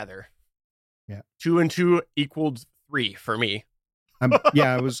math together. Yeah. 2 and 2 equaled 3 for me.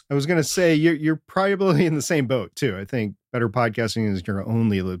 I was going to say you're probably in the same boat too. I think Better Podcasting is your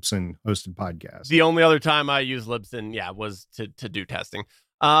only Libsyn hosted podcast. The only other time I used Libsyn, was to do testing.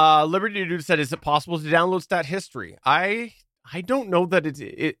 Liberty Dude said, "Is it possible to download stat history?" I don't know that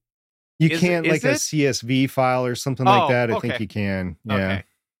it. You can't like a CSV file or something like that. I think you can. Yeah. Okay.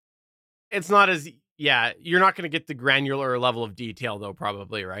 It's not as you're not going to get the granular level of detail though,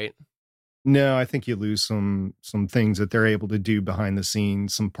 probably, right? No, I think you lose some things that they're able to do behind the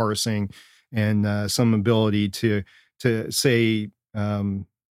scenes, some parsing and some ability to say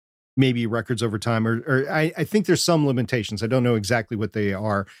maybe records over time, or I think there's some limitations. I don't know exactly what they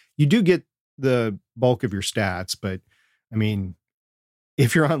are. You do get the bulk of your stats, but I mean,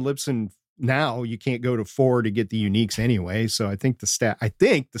 if you're on Libsyn now, you can't go to 4 to get the uniques anyway. So I think the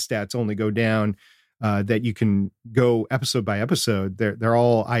stats only go down that you can go episode by episode. They're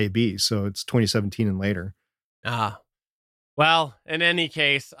all IAB, so it's 2017 and later. Well, in any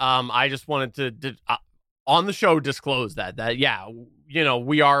case, I just wanted to on the show disclose that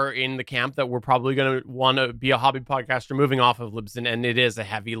we are in the camp that we're probably going to want to be a hobby podcaster moving off of Libsyn, and it is a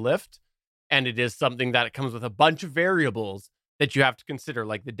heavy lift, and it is something that comes with a bunch of variables that you have to consider,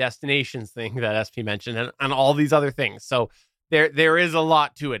 like the destinations thing that SP mentioned, and all these other things. So there is a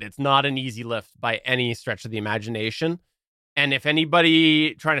lot to it. It's not an easy lift by any stretch of the imagination. And if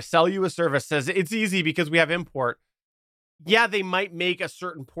anybody trying to sell you a service says it's easy because we have import, yeah, they might make a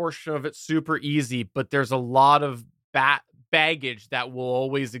certain portion of it super easy, but there's a lot of baggage that will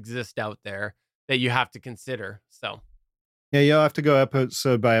always exist out there that you have to consider. So yeah, you'll have to go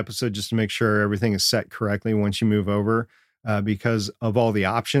episode by episode just to make sure everything is set correctly once you move over, because of all the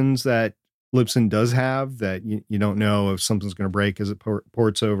options that Libsyn does have that you don't know if something's going to break as it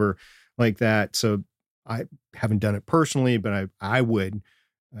ports over like that. So I haven't done it personally, but I would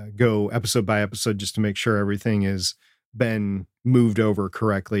go episode by episode just to make sure everything is been moved over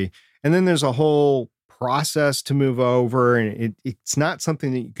correctly. And then there's a whole process to move over, and it's not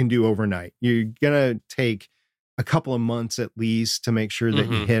something that you can do overnight. You're going to take a couple of months at least to make sure that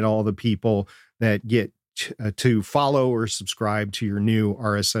you hit all the people that get to follow or subscribe to your new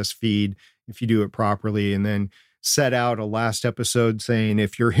RSS feed if you do it properly, and then set out a last episode saying,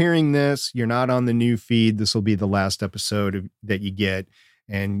 if you're hearing this, you're not on the new feed, this will be the last episode that you get,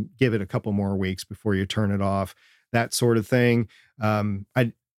 and give it a couple more weeks before you turn it off, that sort of thing.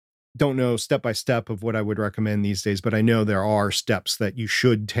 I don't know step by step of what I would recommend these days, but I know there are steps that you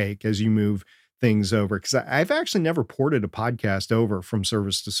should take as you move things over, because I've actually never ported a podcast over from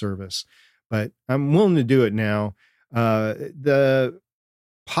service to service, but I'm willing to do it now. The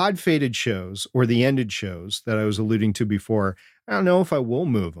pod faded shows or the ended shows that I was alluding to before, I don't know if I will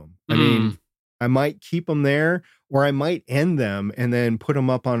move them. I mean, I might keep them there, or I might end them and then put them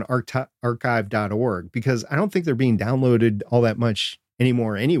up on archive.org, because I don't think they're being downloaded all that much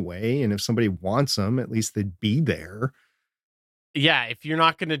anymore anyway. And if somebody wants them, at least they'd be there. Yeah, if you're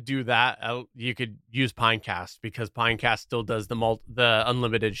not going to do that, you could use Pinecast, because Pinecast still does the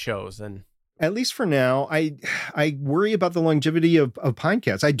unlimited shows. And at least for now, I worry about the longevity of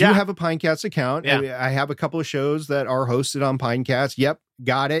Pinecast. I do have a Pinecast account. Yeah. I have a couple of shows that are hosted on Pinecast. Yep,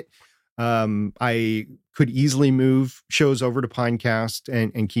 got it. I could easily move shows over to Pinecast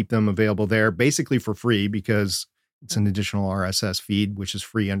and keep them available there, basically for free, because it's an additional RSS feed, which is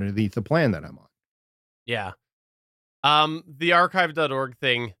free underneath the plan that I'm on. Yeah. The archive.org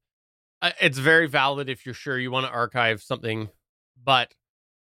thing, it's very valid if you're sure you want to archive something, but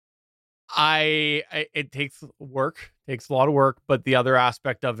it takes a lot of work. But the other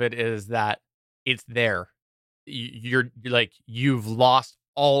aspect of it is that it's there. You've lost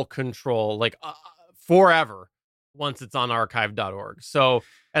all control, forever once it's on archive.org. So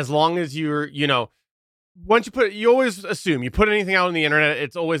as long as once you always assume you put anything out on the internet,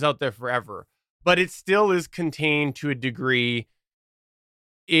 it's always out there forever, but it still is contained to a degree.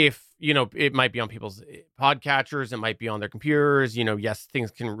 If, it might be on people's podcatchers, it might be on their computers, yes,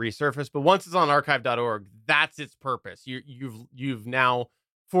 things can resurface, but once it's on archive.org, that's its purpose. You've now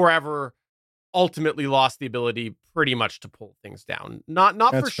forever ultimately lost the ability pretty much to pull things down. Not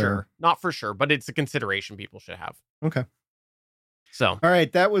That's for sure. fair. Not for sure, but it's a consideration people should have. Okay. So, all right,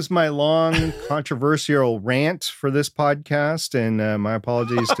 that was my long controversial rant for this podcast, and my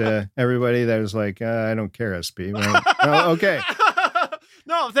apologies to everybody that was like, I don't care, SP. Well, okay.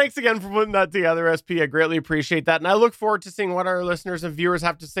 No, thanks again for putting that together, SP. I greatly appreciate that, and I look forward to seeing what our listeners and viewers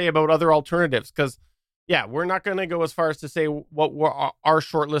have to say about other alternatives, because, yeah, we're not going to go as far as to say what our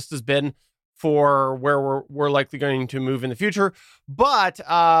short list has been for where we're likely going to move in the future, but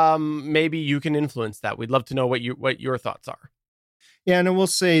maybe you can influence that. We'd love to know what your thoughts are. Yeah, and I will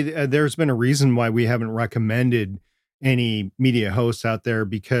say there's been a reason why we haven't recommended any media hosts out there,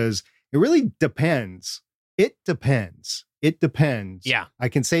 because it really depends. It depends. It depends. Yeah. I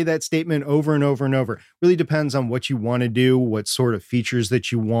can say that statement over and over and over. Really depends on what you want to do, what sort of features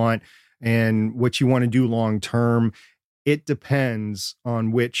that you want, and what you want to do long term. It depends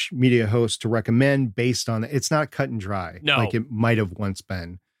on which media host to recommend based on it. It's not cut and dry like it might have once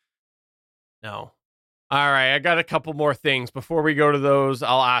been. No. All right. I got a couple more things. Before we go to those,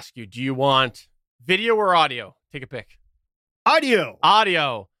 I'll ask you, do you want video or audio? Take a pick. Audio. All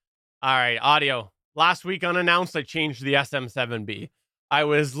right. Audio. Last week unannounced, I changed the SM7B. I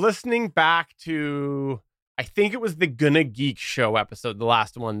was listening back to, I think it was the Gonna Geek Show episode, the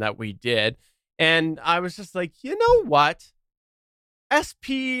last one that we did. And I was just like, you know what?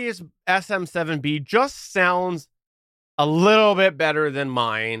 SP's SM7B just sounds a little bit better than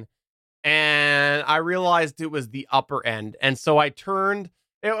mine. And I realized it was the upper end. And so I turned,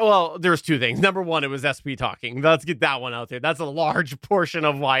 well, there's two things. Number one, it was SP talking. Let's get that one out there. That's a large portion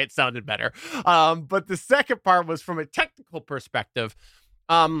of why it sounded better. But the second part was from a technical perspective.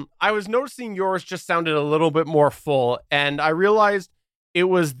 I was noticing yours just sounded a little bit more full. And I realized it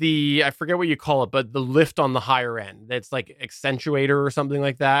was I forget what you call it, but the lift on the higher end. It's like accentuator or something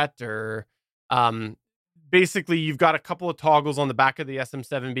like that. Or basically, you've got a couple of toggles on the back of the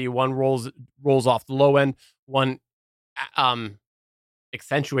SM7B. One rolls off the low end. One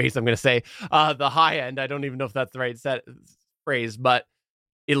accentuates, I'm going to say, the high end. I don't even know if that's the right phrase, but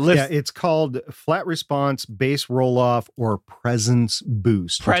it lifts. Yeah, it's called flat response, bass roll off, or presence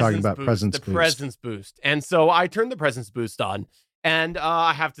boost. We're talking about presence boost. Presence boost. And so I turned the presence boost on, and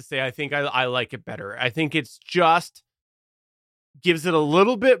I have to say, I think I like it better. I think it's just gives it a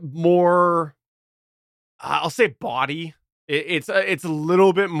little bit more, I'll say body. It's a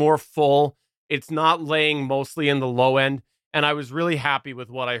little bit more full. It's not laying mostly in the low end. And I was really happy with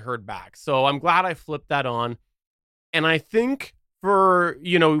what I heard back. So I'm glad I flipped that on. And I think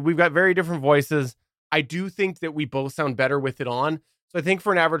we've got very different voices. I do think that we both sound better with it on. So I think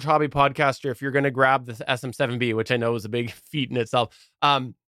for an average hobby podcaster, if you're going to grab this SM7B, which I know is a big feat in itself,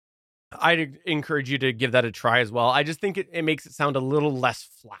 I'd encourage you to give that a try as well. I just think it makes it sound a little less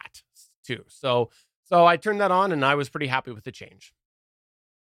flat too. So I turned that on and I was pretty happy with the change.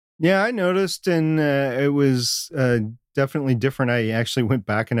 Yeah, I noticed, and it was definitely different. I actually went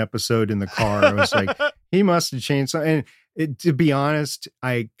back an episode in the car. I was like, he must have changed something. And to be honest,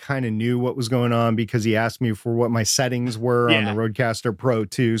 I kind of knew what was going on because he asked me for what my settings were on the Rodecaster Pro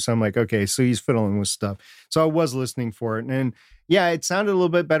 2. So I'm like, okay, so he's fiddling with stuff. So I was listening for it. And yeah, it sounded a little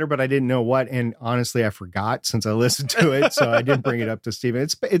bit better, but I didn't know what. And honestly, I forgot since I listened to it. So I didn't bring it up to Steven.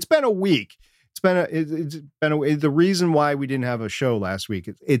 It's been a week. It's been the reason why we didn't have a show last week.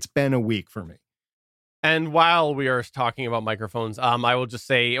 It's been a week for me. And while we are talking about microphones, I will just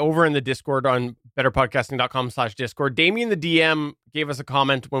say over in the Discord on betterpodcasting.com/Discord, Damien the DM gave us a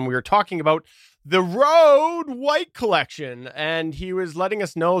comment when we were talking about the Rode White Collection. And he was letting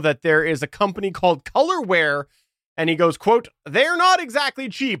us know that there is a company called Colorware. And he goes, quote, "They're not exactly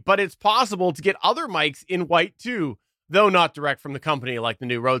cheap, but it's possible to get other mics in white too, though not direct from the company like the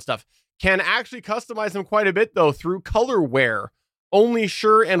new Rode stuff. Can actually customize them quite a bit, though, through Colorware. Only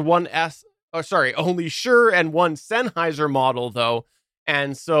Shure and one Sennheiser model, though.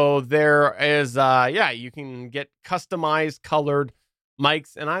 And so there is, you can get customized colored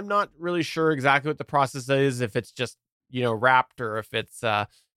mics. And I'm not really sure exactly what the process is, if it's just, wrapped or if it's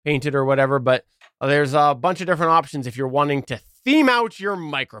painted or whatever. But there's a bunch of different options if you're wanting to theme out your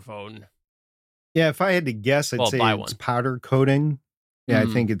microphone. Yeah, if I had to guess, I'd say it's powder coating. Yeah, I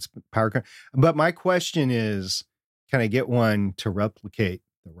think it's powder coating. But my question is, can I get one to replicate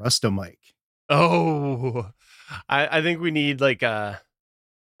the Rusto mic? Oh, I think we need like I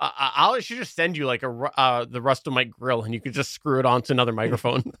should just send you like the Rusto mic grill, and you could just screw it onto another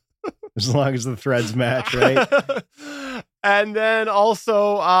microphone. As long as the threads match, right? And then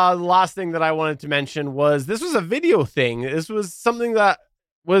also, the last thing that I wanted to mention was this was a video thing. This was something that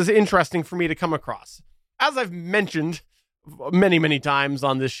was interesting for me to come across. As I've mentioned many, many times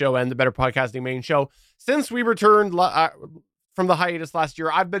on this show and the Better Podcasting main show, since we returned from the hiatus last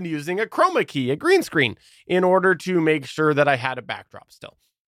year, I've been using a chroma key, a green screen, in order to make sure that I had a backdrop still.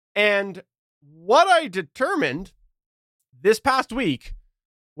 And what I determined this past week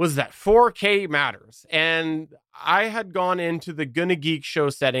was that 4K matters. And I had gone into the Gonna Geek Show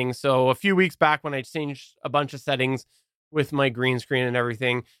settings. So a few weeks back when I changed a bunch of settings with my green screen and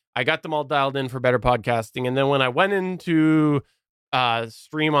everything, I got them all dialed in for Better Podcasting. And then when I went into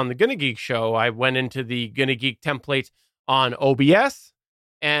stream on the Gonna Geek Show, I went into the Gonna Geek template on OBS,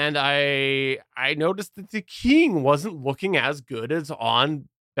 and I noticed that the keying wasn't looking as good as on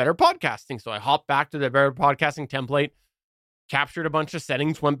Better Podcasting. So I hopped back to the Better Podcasting template, captured a bunch of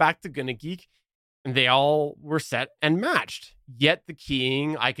settings, went back to Gonna Geek, and they all were set and matched. Yet the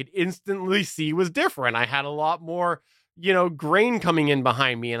keying I could instantly see was different. I had a lot more, grain coming in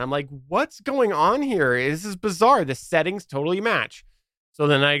behind me. And I'm like, what's going on here? This is bizarre. The settings totally match. So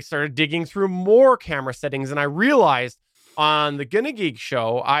then I started digging through more camera settings, and I realized on the Gonna Geek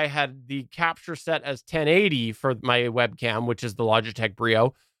show, I had the capture set as 1080 for my webcam, which is the Logitech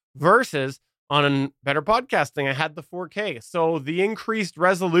Brio, versus on Better Podcasting, I had the 4K. So the increased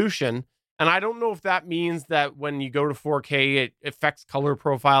resolution, and I don't know if that means that when you go to 4K, it affects color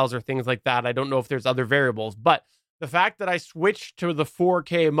profiles or things like that. I don't know if there's other variables, but the fact that I switched to the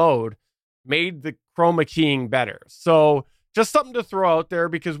 4K mode made the chroma keying better. So just something to throw out there,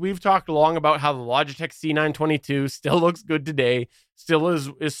 because we've talked long about how the Logitech C922 still looks good today, still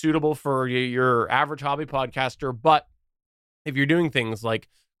is suitable for your average hobby podcaster. But if you're doing things like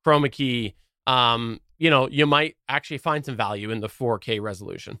chroma key, you might actually find some value in the 4K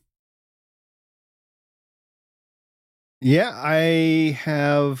resolution. Yeah, I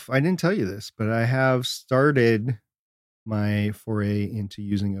didn't tell you this, but I have started my foray into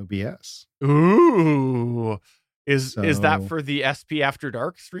using OBS. Ooh. Is that for the SP After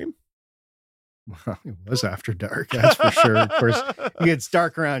Dark stream? Well, it was after dark, that's for sure. Of course, it gets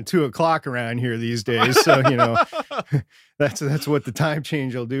dark around 2:00 around here these days. So, that's what the time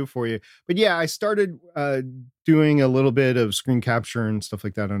change will do for you. But yeah, I started doing a little bit of screen capture and stuff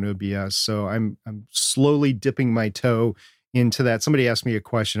like that on OBS. So I'm slowly dipping my toe into that. Somebody asked me a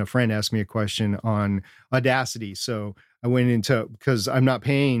friend asked me a question on Audacity. So I went into, because I'm not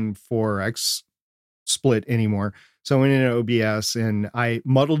paying for XSplit anymore. So I went into OBS and I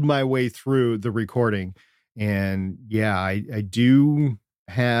muddled my way through the recording. And yeah, I do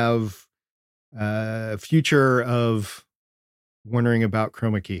have a future of wondering about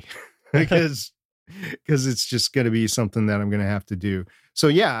chroma key because it's just going to be something that I'm going to have to do. So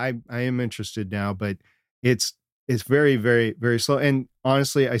yeah, I am interested now, but it's very, very, very slow. And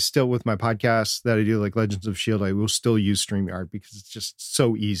honestly, I still, with my podcasts that I do, like Legends of S.H.I.E.L.D., I will still use StreamYard because it's just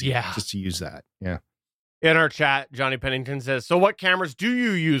so easy just to use that. Yeah. In our chat, Johnny Pennington says, so what cameras do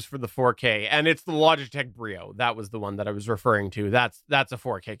you use for the 4K? And it's the Logitech Brio. That was the one that I was referring to. That's a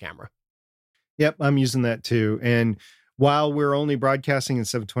 4K camera. Yep, I'm using that too. And while we're only broadcasting in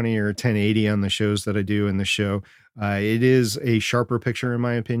 720 or 1080 on the shows that I do in the show, it is a sharper picture, in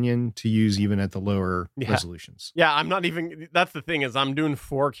my opinion, to use even at the lower resolutions. Yeah, I'm not even, that's the thing, is I'm doing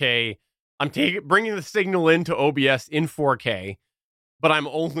 4K. I'm bringing the signal into OBS in 4K. But I'm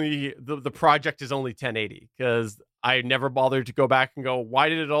only, the project is only 1080 because I never bothered to go back and go, why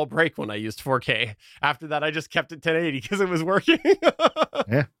did it all break when I used 4K? After that, I just kept it 1080 because it was working.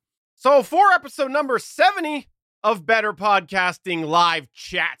 Yeah. So for episode number 70 of Better Podcasting Live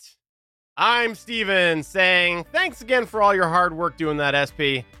Chat, I'm Steven saying thanks again for all your hard work doing that,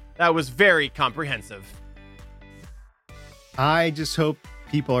 SP. That was very comprehensive. I just hope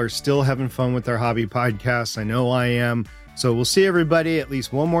people are still having fun with their hobby podcasts. I know I am. So we'll see everybody at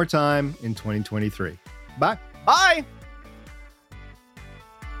least one more time in 2023. Bye. Bye.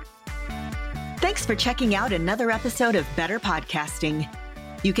 Thanks for checking out another episode of Better Podcasting.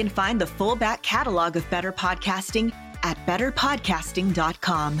 You can find the full back catalog of Better Podcasting at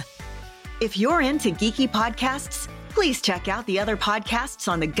betterpodcasting.com. If you're into geeky podcasts, please check out the other podcasts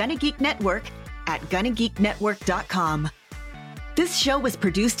on the Gonna Geek Network at gonnageeknetwork.com. This show was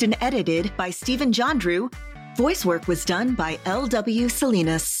produced and edited by Stephen Jondrew. Voice work was done by L.W.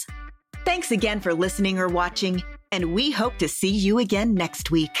 Salinas. Thanks again for listening or watching, and we hope to see you again next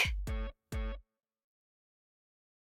week.